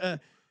counter,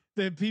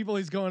 the people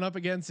he's going up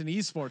against in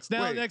esports.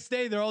 Now, the next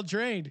day, they're all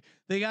drained.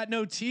 They got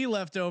no tea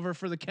left over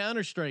for the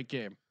Counter-Strike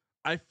game.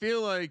 I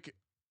feel like,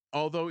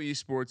 although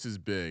esports is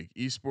big,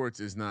 esports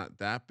is not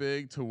that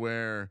big to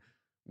where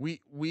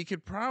we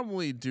could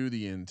probably do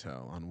the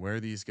intel on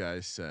where these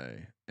guys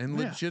say and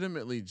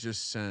legitimately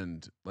just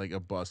send like a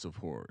bus of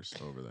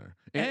whores over there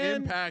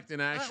and impact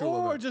an actual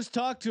or just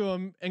talk to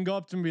them and go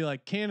up to them and be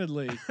like,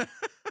 candidly,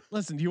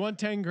 listen, do you want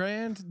 10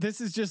 grand?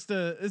 This is just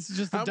a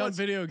dumb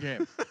video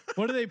game.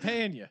 What are they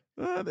paying you?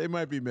 They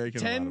might be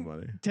making a lot of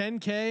money.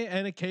 10K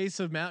and a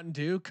case of Mountain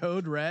Dew,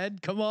 Code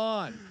Red. Come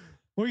on.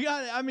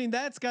 I mean,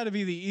 that's got to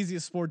be the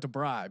easiest sport to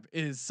bribe,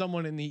 is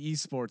someone in the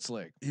esports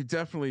league. You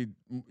definitely,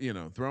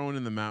 throwing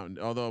in the Mountain,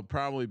 although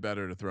probably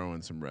better to throw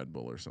in some Red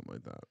Bull or something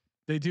like that.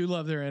 They do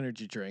love their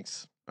energy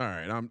drinks. All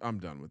right, I'm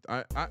done with.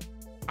 I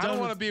don't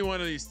want to be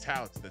one of these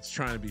touts that's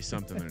trying to be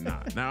something they're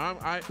not. Now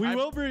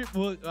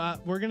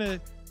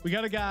we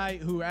got a guy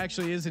who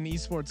actually is an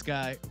esports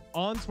guy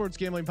on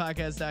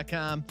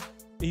sportsgamblingpodcast.com.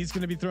 He's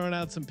going to be throwing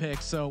out some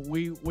picks, so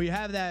we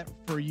have that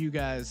for you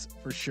guys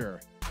for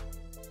sure.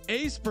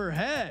 Ace per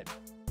head.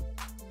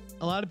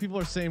 A lot of people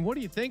are saying, what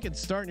are you thinking?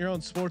 Starting your own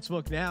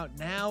sportsbook now.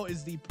 Now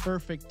is the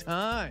perfect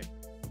time.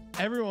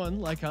 Everyone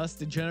like us,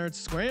 degenerates,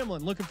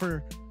 scrambling, looking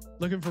for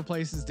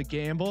places to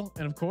gamble.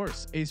 And of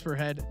course,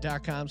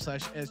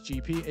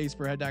 aceperhead.com/SGP,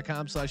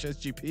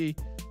 aceperhead.com/SGP.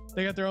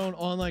 They got their own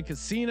online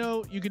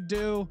casino you could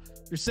do.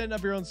 You're setting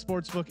up your own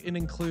sportsbook. It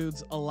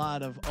includes a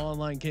lot of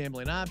online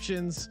gambling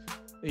options.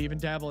 They even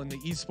dabble in the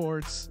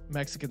esports,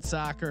 Mexican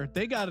soccer.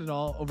 They got it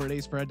all over at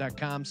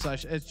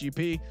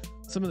aceperhead.com/SGP.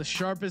 Some of the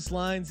sharpest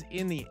lines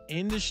in the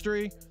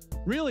industry.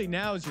 Really,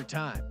 now is your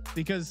time,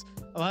 because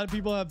a lot of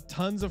people have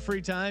tons of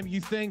free time.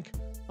 You think,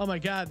 oh my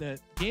God, the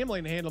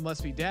gambling handle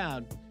must be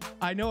down.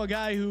 I know a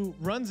guy who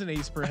runs an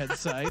Ace per Head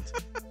site,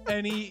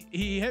 and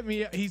he hit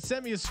me. He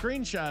sent me a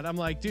screenshot. I'm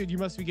like, dude, you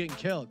must be getting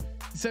killed.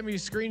 He sent me a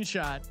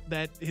screenshot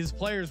that his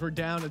players were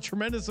down a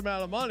tremendous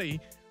amount of money,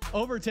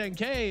 over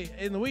 10K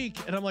in the week.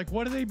 And I'm like,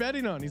 what are they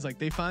betting on? He's like,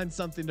 they find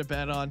something to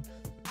bet on.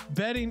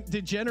 Betting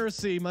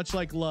degeneracy, much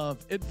like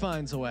love, it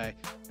finds a way.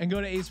 And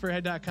go to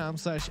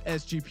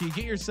aceperhead.com/SGP.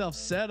 Get yourself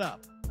set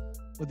up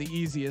with the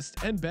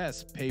easiest and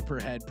best pay per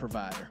head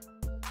provider.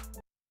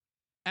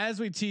 As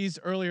we teased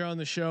earlier on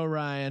the show,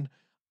 Ryan,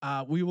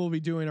 we will be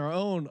doing our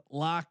own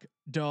lock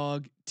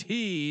dog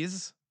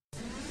tease.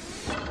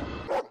 Happy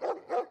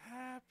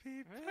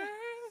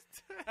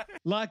birthday.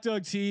 Lock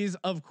dog tease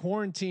of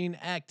quarantine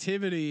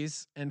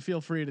activities, and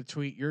feel free to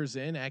tweet yours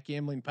in at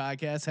Gambling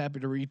Podcast. Happy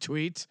to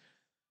retweet.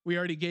 We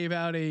already gave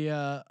out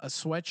a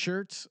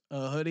sweatshirt,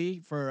 a hoodie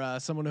for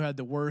someone who had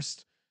the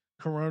worst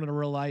corona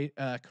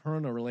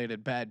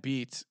related bad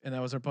beat, and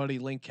that was our buddy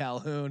Link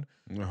Calhoun,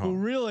 who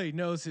really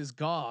knows his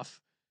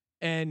golf.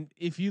 And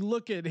if you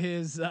look at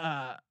his,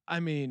 what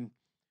he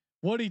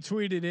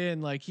tweeted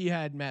in, like he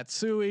had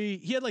Matsui,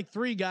 he had like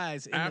 3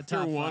 guys in after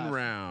the top one 5.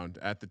 round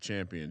at the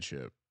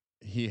championship.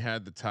 He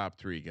had the top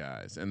 3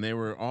 guys, and they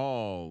were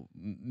all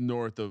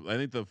north of. I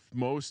think the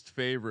most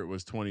favorite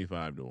was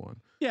 25-1.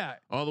 Yeah,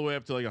 all the way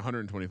up to like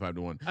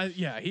 125-1.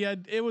 Yeah, he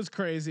had. It was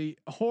crazy,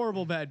 a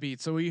horrible bad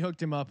beat. So we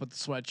hooked him up with the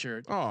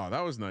sweatshirt. Oh,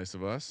 that was nice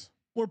of us.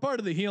 We're part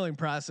of the healing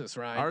process,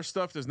 Ryan. Our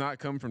stuff does not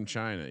come from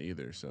China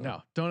either, so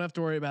no, don't have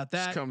to worry about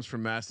that. This comes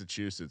from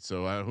Massachusetts,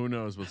 so who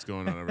knows what's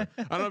going on over.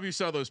 I don't know if you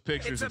saw those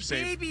pictures It's a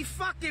baby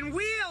fucking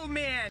wheel,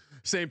 man.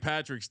 St.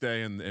 Patrick's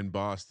Day in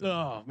Boston.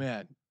 Oh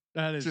man,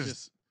 that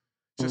is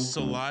just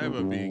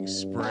saliva being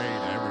sprayed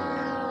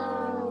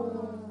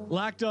everywhere.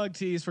 Lock dog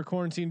tease for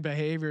quarantine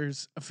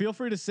behaviors. Feel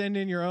free to send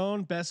in your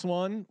own best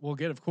one. We'll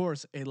get, of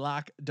course, a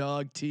lock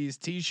dog tease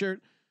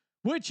t-shirt,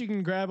 which you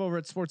can grab over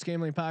at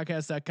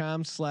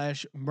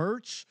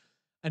sportsgamblingpodcast.com/merch.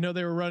 I know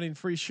they were running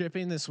free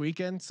shipping this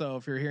weekend. So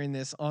if you're hearing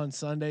this on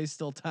Sunday,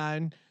 still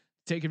time to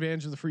take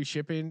advantage of the free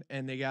shipping,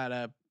 and they got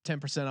a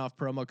 10% off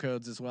promo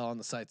codes as well on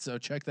the site. So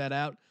check that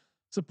out.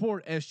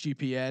 Support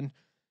SGPN.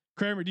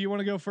 Kramer, do you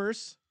want to go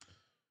first?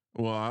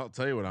 Well, I'll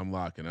tell you what I'm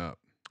locking up.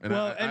 And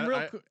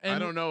I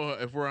don't know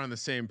if we're on the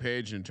same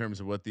page in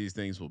terms of what these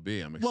things will be.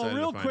 I'm excited. Well,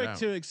 real to find quick out.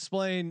 to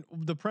explain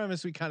the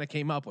premise we kind of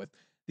came up with.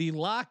 The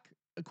lock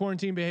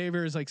quarantine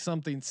behavior is like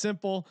something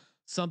simple,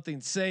 something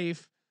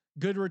safe,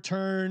 good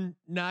return,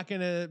 not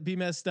going to be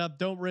messed up.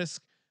 Don't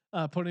risk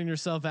putting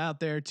yourself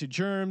out there to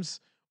germs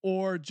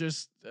or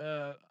just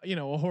a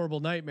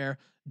horrible nightmare.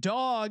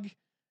 Dog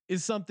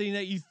is something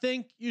that you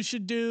think you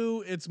should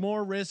do. It's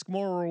more risk,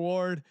 more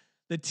reward.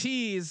 The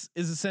tease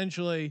is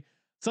essentially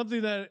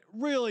something that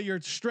really you're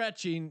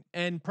stretching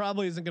and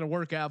probably isn't going to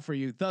work out for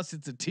you. Thus,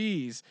 it's a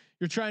tease.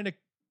 You're trying to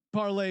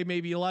parlay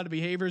maybe a lot of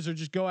behaviors or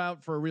just go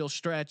out for a real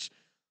stretch.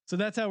 So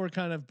that's how we're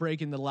kind of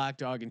breaking the lock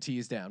dog and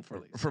tease down for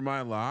these. For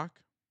my lock,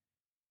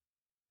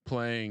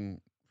 playing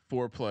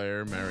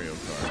 4-player Mario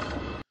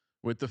Kart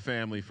with the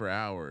family for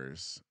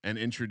hours and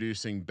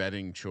introducing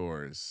betting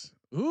chores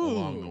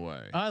along the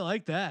way. I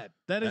like that.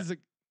 That is a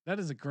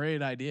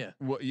great idea.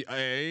 Well,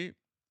 A,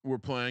 we're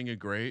playing a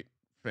great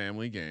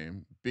family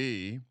game.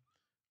 B,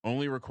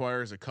 only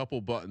requires a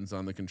couple buttons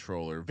on the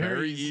controller.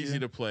 Very easy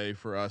to play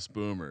for us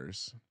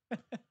boomers.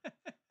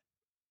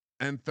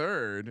 And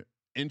third,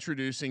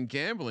 introducing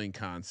gambling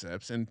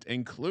concepts and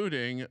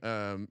including,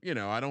 I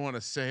don't want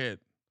to say it,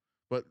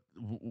 but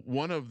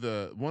one of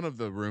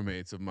the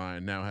roommates of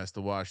mine now has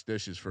to wash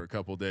dishes for a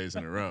couple days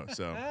in a row.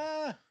 So,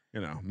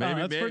 maybe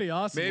that's pretty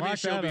awesome. Maybe Lock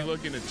she'll be up.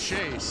 looking to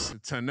chase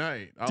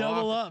tonight.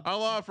 Double up.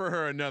 I'll offer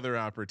her another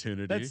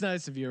opportunity. That's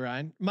nice of you,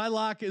 Ryan. My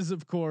lock is,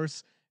 of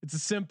course, it's a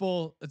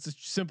simple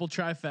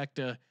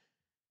trifecta.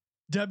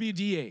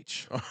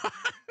 WDH,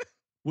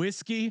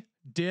 whiskey,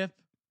 dip,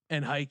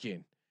 and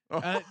hiking.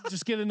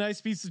 Just get a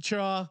nice piece of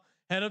chaw,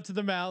 head up to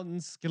the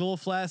mountains, get a little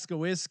flask of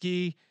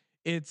whiskey.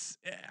 It's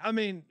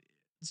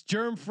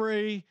germ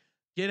free.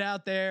 Get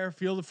out there,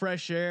 feel the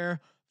fresh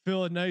air,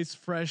 feel a nice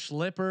fresh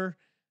lipper.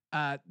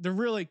 There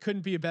really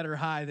couldn't be a better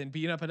high than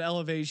being up at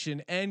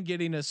elevation and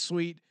getting a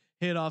sweet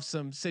hit off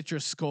some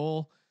citrus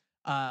skull.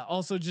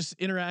 Also just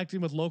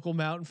interacting with local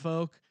mountain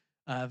folk.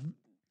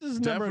 There's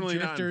a number of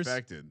drifters. Not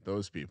infected,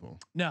 those people.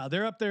 No,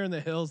 they're up there in the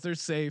hills. They're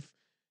safe.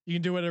 You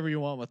can do whatever you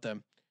want with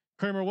them.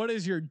 Kramer, what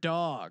is your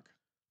dog?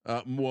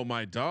 Well,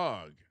 my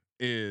dog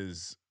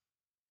is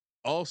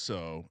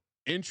also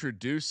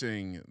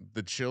introducing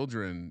the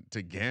children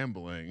to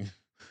gambling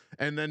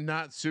and then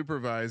not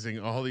supervising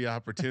all the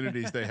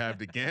opportunities they have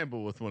to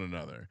gamble with one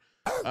another.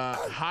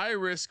 High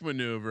risk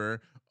maneuver.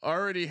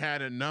 Already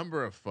had a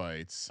number of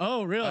fights.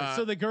 Oh, really?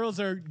 So the girls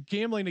are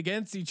gambling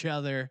against each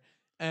other,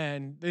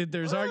 and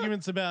there's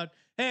arguments about,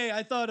 hey,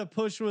 I thought a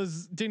push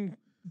didn't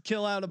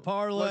kill out a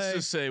parlay. Let's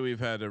just say we've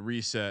had to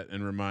reset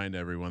and remind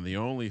everyone the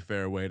only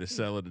fair way to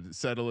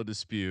settle a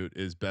dispute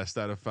is best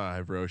out of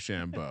 5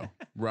 Rochambeau.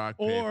 Rock,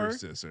 paper,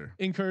 scissors.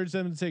 Encourage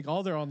them to take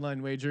all their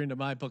online wagering to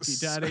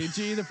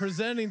mybookie.ag, the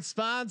presenting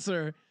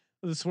sponsor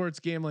of the Sports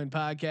Gambling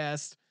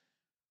Podcast.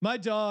 My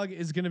dog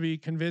is going to be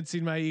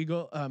convincing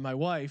my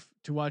wife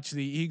to watch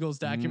the Eagles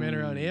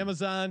documentary on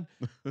Amazon.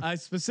 I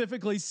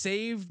specifically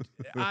saved.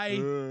 I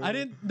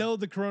didn't know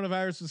the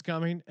coronavirus was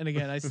coming, and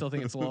again, I still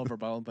think it's a little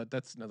overblown, but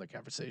that's another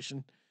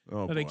conversation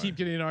that I keep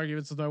getting in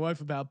arguments with my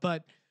wife about.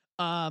 But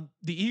The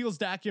Eagles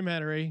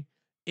documentary.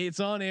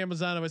 It's on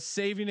Amazon. I was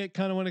saving it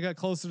kind of when it got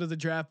closer to the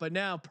draft, but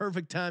now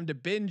perfect time to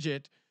binge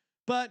it.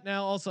 But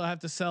now also I have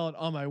to sell it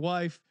on my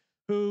wife,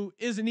 who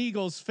is an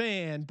Eagles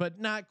fan, but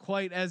not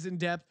quite as in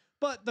depth.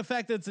 But the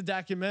fact that it's a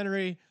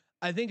documentary,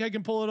 I think I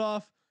can pull it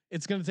off.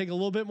 It's going to take a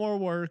little bit more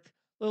work,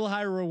 a little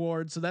higher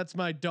reward. So that's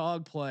my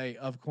dog play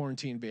of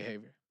quarantine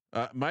behavior.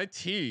 My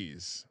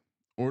tease,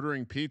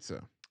 ordering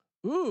pizza.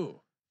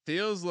 Ooh.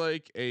 Feels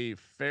like a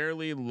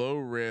fairly low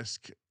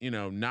risk,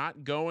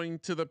 not going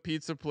to the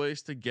pizza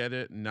place to get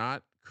it,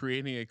 not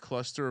creating a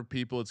cluster of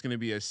people. It's going to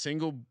be a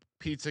single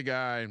pizza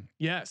guy.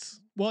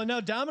 Yes. Well, now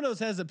Domino's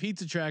has a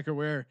pizza tracker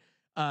where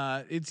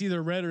it's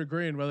either red or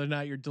green, whether or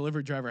not your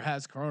delivery driver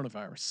has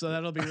coronavirus. So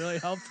that'll be really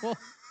helpful.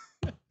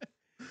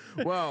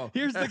 Well,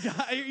 here's the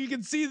guy. You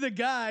can see the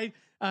guy,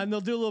 and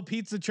they'll do a little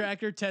pizza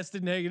tracker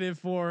tested negative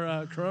for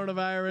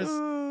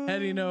coronavirus,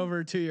 heading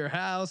over to your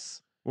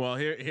house. Well,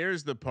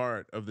 here's the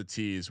part of the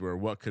tease where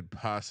what could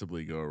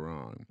possibly go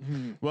wrong.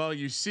 Well,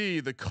 you see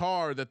the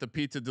car that the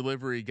pizza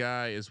delivery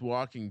guy is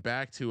walking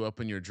back to up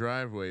in your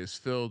driveway is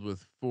filled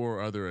with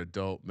 4 other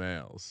adult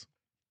males.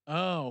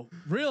 Oh,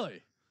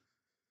 really?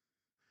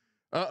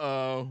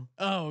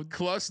 Oh,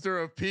 cluster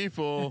of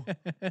people.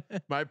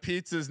 My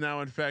pizza is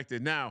now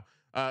infected. Now,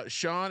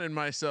 Sean and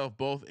myself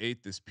both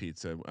ate this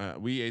pizza.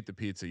 We ate the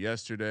pizza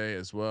yesterday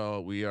as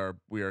well. We are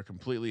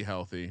completely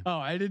healthy. Oh,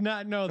 I did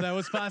not know that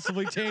was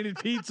possibly tainted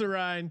pizza,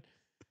 Ryan.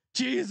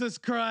 Jesus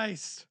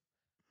Christ.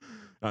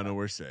 Oh no,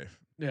 we're safe.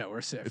 Yeah,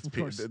 we're safe. It's of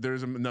course.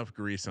 There's enough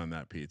grease on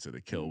that pizza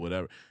to kill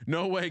whatever.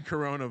 No way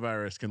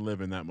coronavirus can live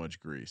in that much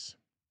grease.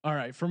 All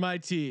right, for my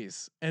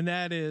tease, and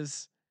that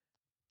is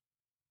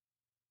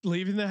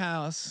leaving the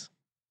house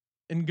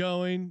and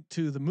going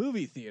to the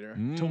movie theater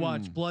to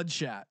watch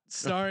Bloodshot,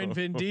 starring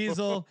Vin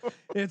Diesel.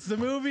 It's the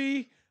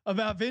movie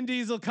about Vin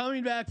Diesel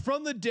coming back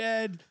from the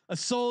dead, a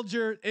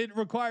soldier. It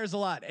requires a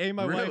lot.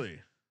 My wife.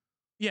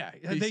 Yeah,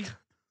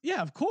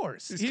 yeah, of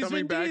course. He's coming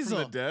Vin back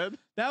Diesel. from the dead.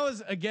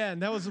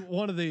 That was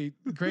one of the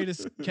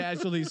greatest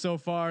casualties so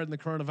far in the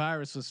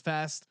coronavirus. Was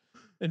Fast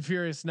and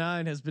Furious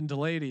 9 has been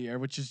delayed a year,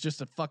 which is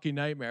just a fucking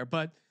nightmare.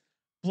 But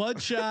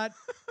Bloodshot,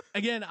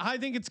 again, I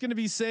think it's going to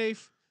be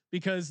safe,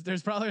 because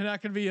there's probably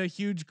not going to be a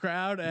huge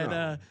crowd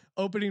at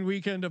opening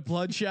weekend of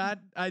Bloodshot.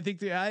 I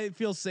think I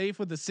feel safe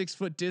with the 6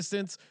 foot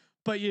distance,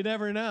 but you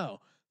never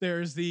know.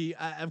 There's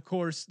of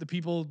course, the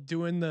people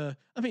doing the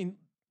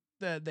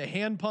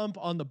hand pump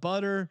on the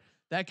butter.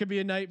 That could be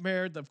a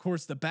nightmare. Of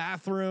course, the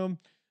bathroom,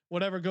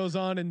 whatever goes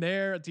on in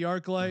there at the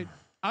ArcLight.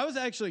 I was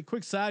actually,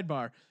 quick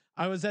sidebar,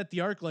 I was at the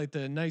ArcLight,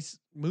 the nice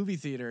movie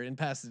theater in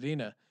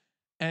Pasadena,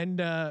 and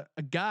a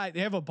guy,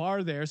 they have a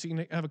bar there, so you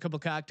can have a couple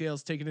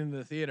cocktails, take it into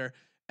the theater.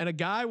 And a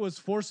guy was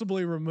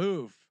forcibly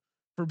removed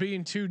for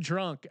being too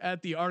drunk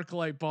at the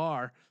ArcLight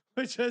bar,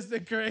 which is the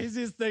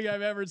craziest thing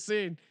I've ever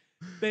seen.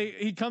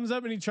 He comes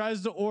up and he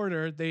tries to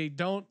order. They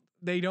don't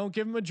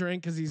give him a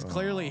drink because he's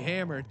clearly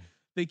hammered.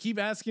 They keep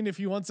asking if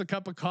he wants a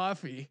cup of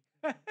coffee.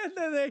 And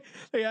then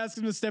they ask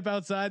him to step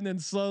outside, and then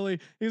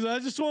slowly he's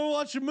like, I just want to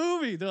watch a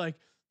movie. They're like,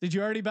 did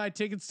you already buy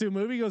tickets to a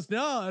movie? He goes,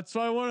 no, that's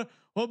why I want to,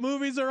 what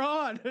movies are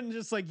on? And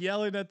just like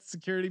yelling at the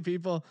security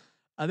people.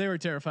 They were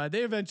terrified.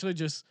 They eventually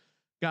just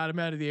got him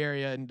out of the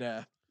area, and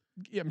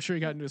I'm sure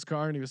he got into his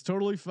car and he was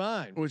totally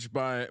fine. Which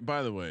by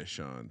the way,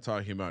 Sean,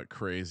 talking about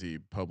crazy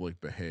public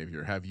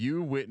behavior, have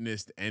you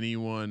witnessed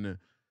anyone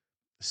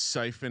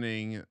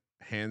siphoning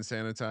hand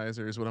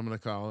sanitizer is what I'm going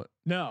to call it?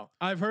 No,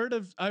 I've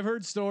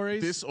heard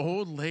stories. This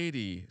old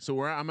lady. So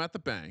where I'm at the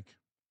bank,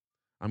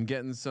 I'm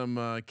getting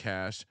some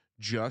cash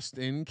just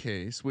in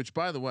case, which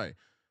by the way,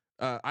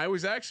 I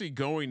was actually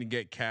going to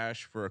get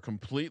cash for a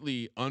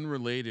completely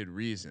unrelated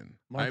reason.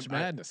 March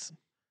Madness.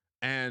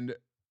 And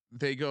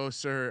they go,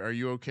 sir, are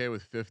you okay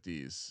with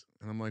 50s?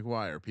 And I'm like,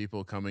 why? Are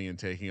people coming and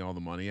taking all the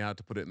money out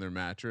to put it in their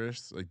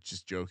mattress? Like,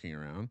 just joking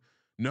around.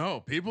 No,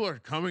 people are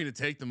coming to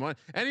take the money.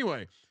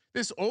 Anyway,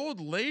 this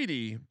old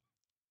lady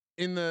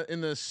in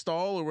the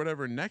stall or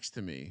whatever next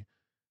to me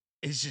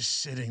is just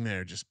sitting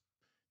there.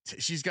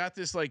 She's got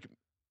this, like,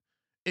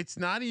 it's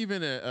not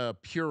even a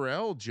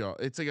Purell jar.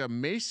 It's like a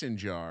mason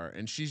jar,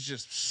 and she's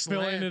just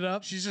filling it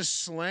up. She's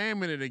just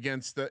slamming it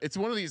against it's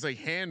one of these like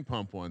hand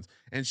pump ones,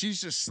 and she's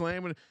just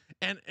slamming it.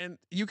 And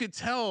you could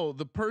tell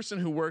the person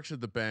who works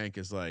at the bank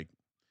is like,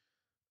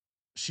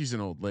 she's an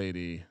old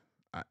lady.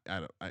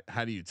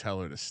 How do you tell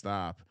her to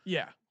stop?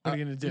 Yeah. What are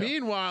you gonna do?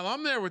 Meanwhile,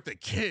 I'm there with the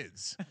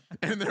kids,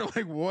 and they're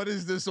like, "What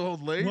is this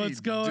old lady?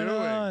 What's going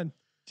on?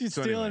 She's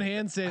stealing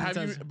hand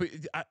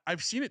sanitizer."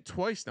 I've seen it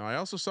twice now. I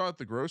also saw it at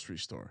the grocery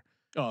store.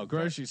 Oh,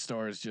 grocery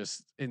store is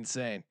just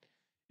insane.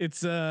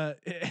 It's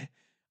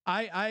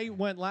I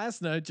went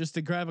last night just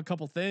to grab a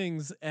couple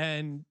things,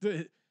 and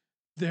they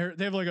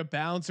have like a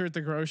bouncer at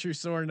the grocery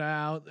store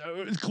now.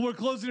 We're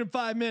closing in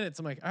 5 minutes.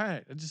 I'm like, all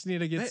right, I just need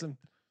to get some.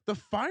 The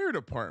fire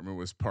department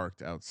was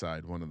parked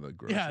outside one of the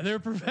grocery. Yeah, they're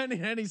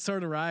preventing any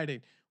sort of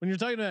rioting. When you're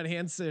talking about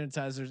hand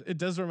sanitizers, it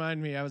does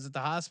remind me. I was at the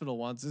hospital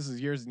once. This is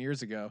years and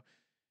years ago,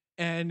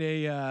 and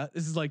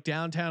this is like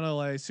downtown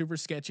LA, super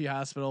sketchy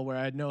hospital where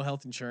I had no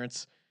health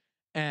insurance.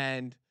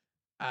 And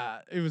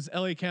it was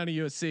LA County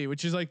USC,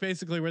 which is like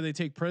basically where they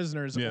take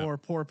prisoners or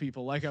poor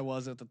people, like I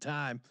was at the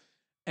time.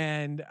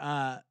 And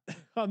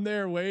I'm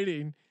there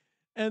waiting,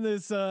 and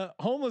this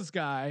homeless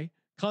guy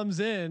comes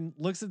in,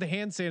 looks at the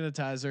hand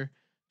sanitizer,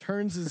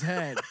 turns his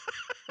head,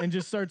 and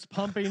just starts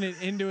pumping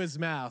it into his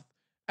mouth.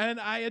 And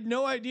I had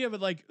no idea,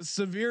 but like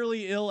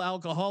severely ill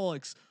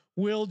alcoholics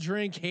will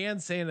drink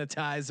hand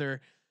sanitizer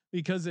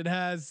because it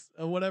has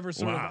whatever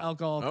sort of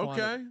alcohol.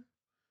 Okay.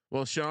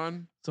 Well,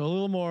 Sean. So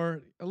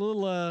a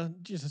little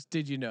just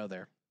did you know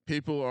there?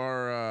 People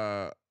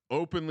are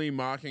openly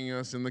mocking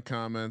us in the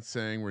comments,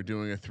 saying we're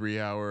doing a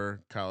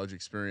 3-hour college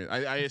experience.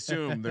 I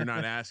assume they're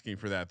not asking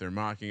for that. They're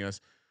mocking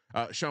us.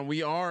 Sean,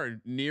 we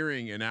are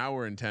nearing an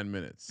hour and 10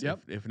 minutes.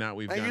 Yep. If not,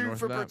 we've Thank gone you north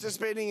for of that.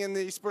 participating in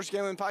the Sports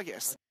Gambling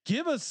Podcast.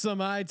 Give us some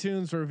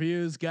iTunes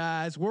reviews,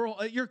 guys.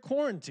 You're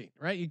quarantined,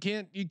 right? You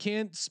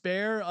can't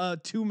spare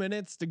 2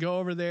 minutes to go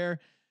over there.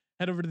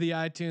 Head over to the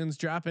iTunes,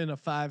 drop in a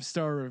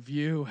 5-star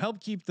review.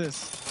 Help keep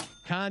this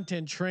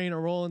content train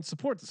rolling.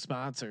 Support the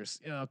sponsors.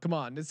 Come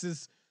on. This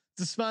is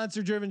the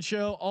sponsor-driven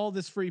show. All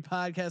this free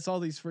podcast, all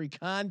these free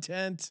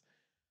content.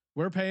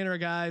 We're paying our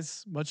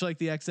guys, much like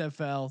the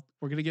XFL.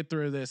 We're gonna get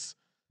through this.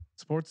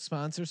 Support the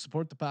sponsors,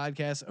 support the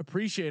podcast.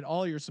 Appreciate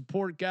all your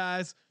support,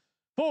 guys.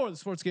 For the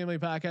Sports Gambling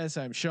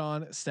Podcast, I'm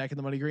Sean, stacking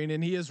the money green,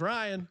 and he is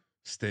Ryan.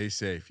 Stay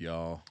safe,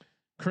 y'all.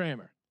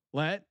 Kramer.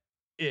 Let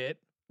it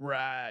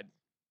ride.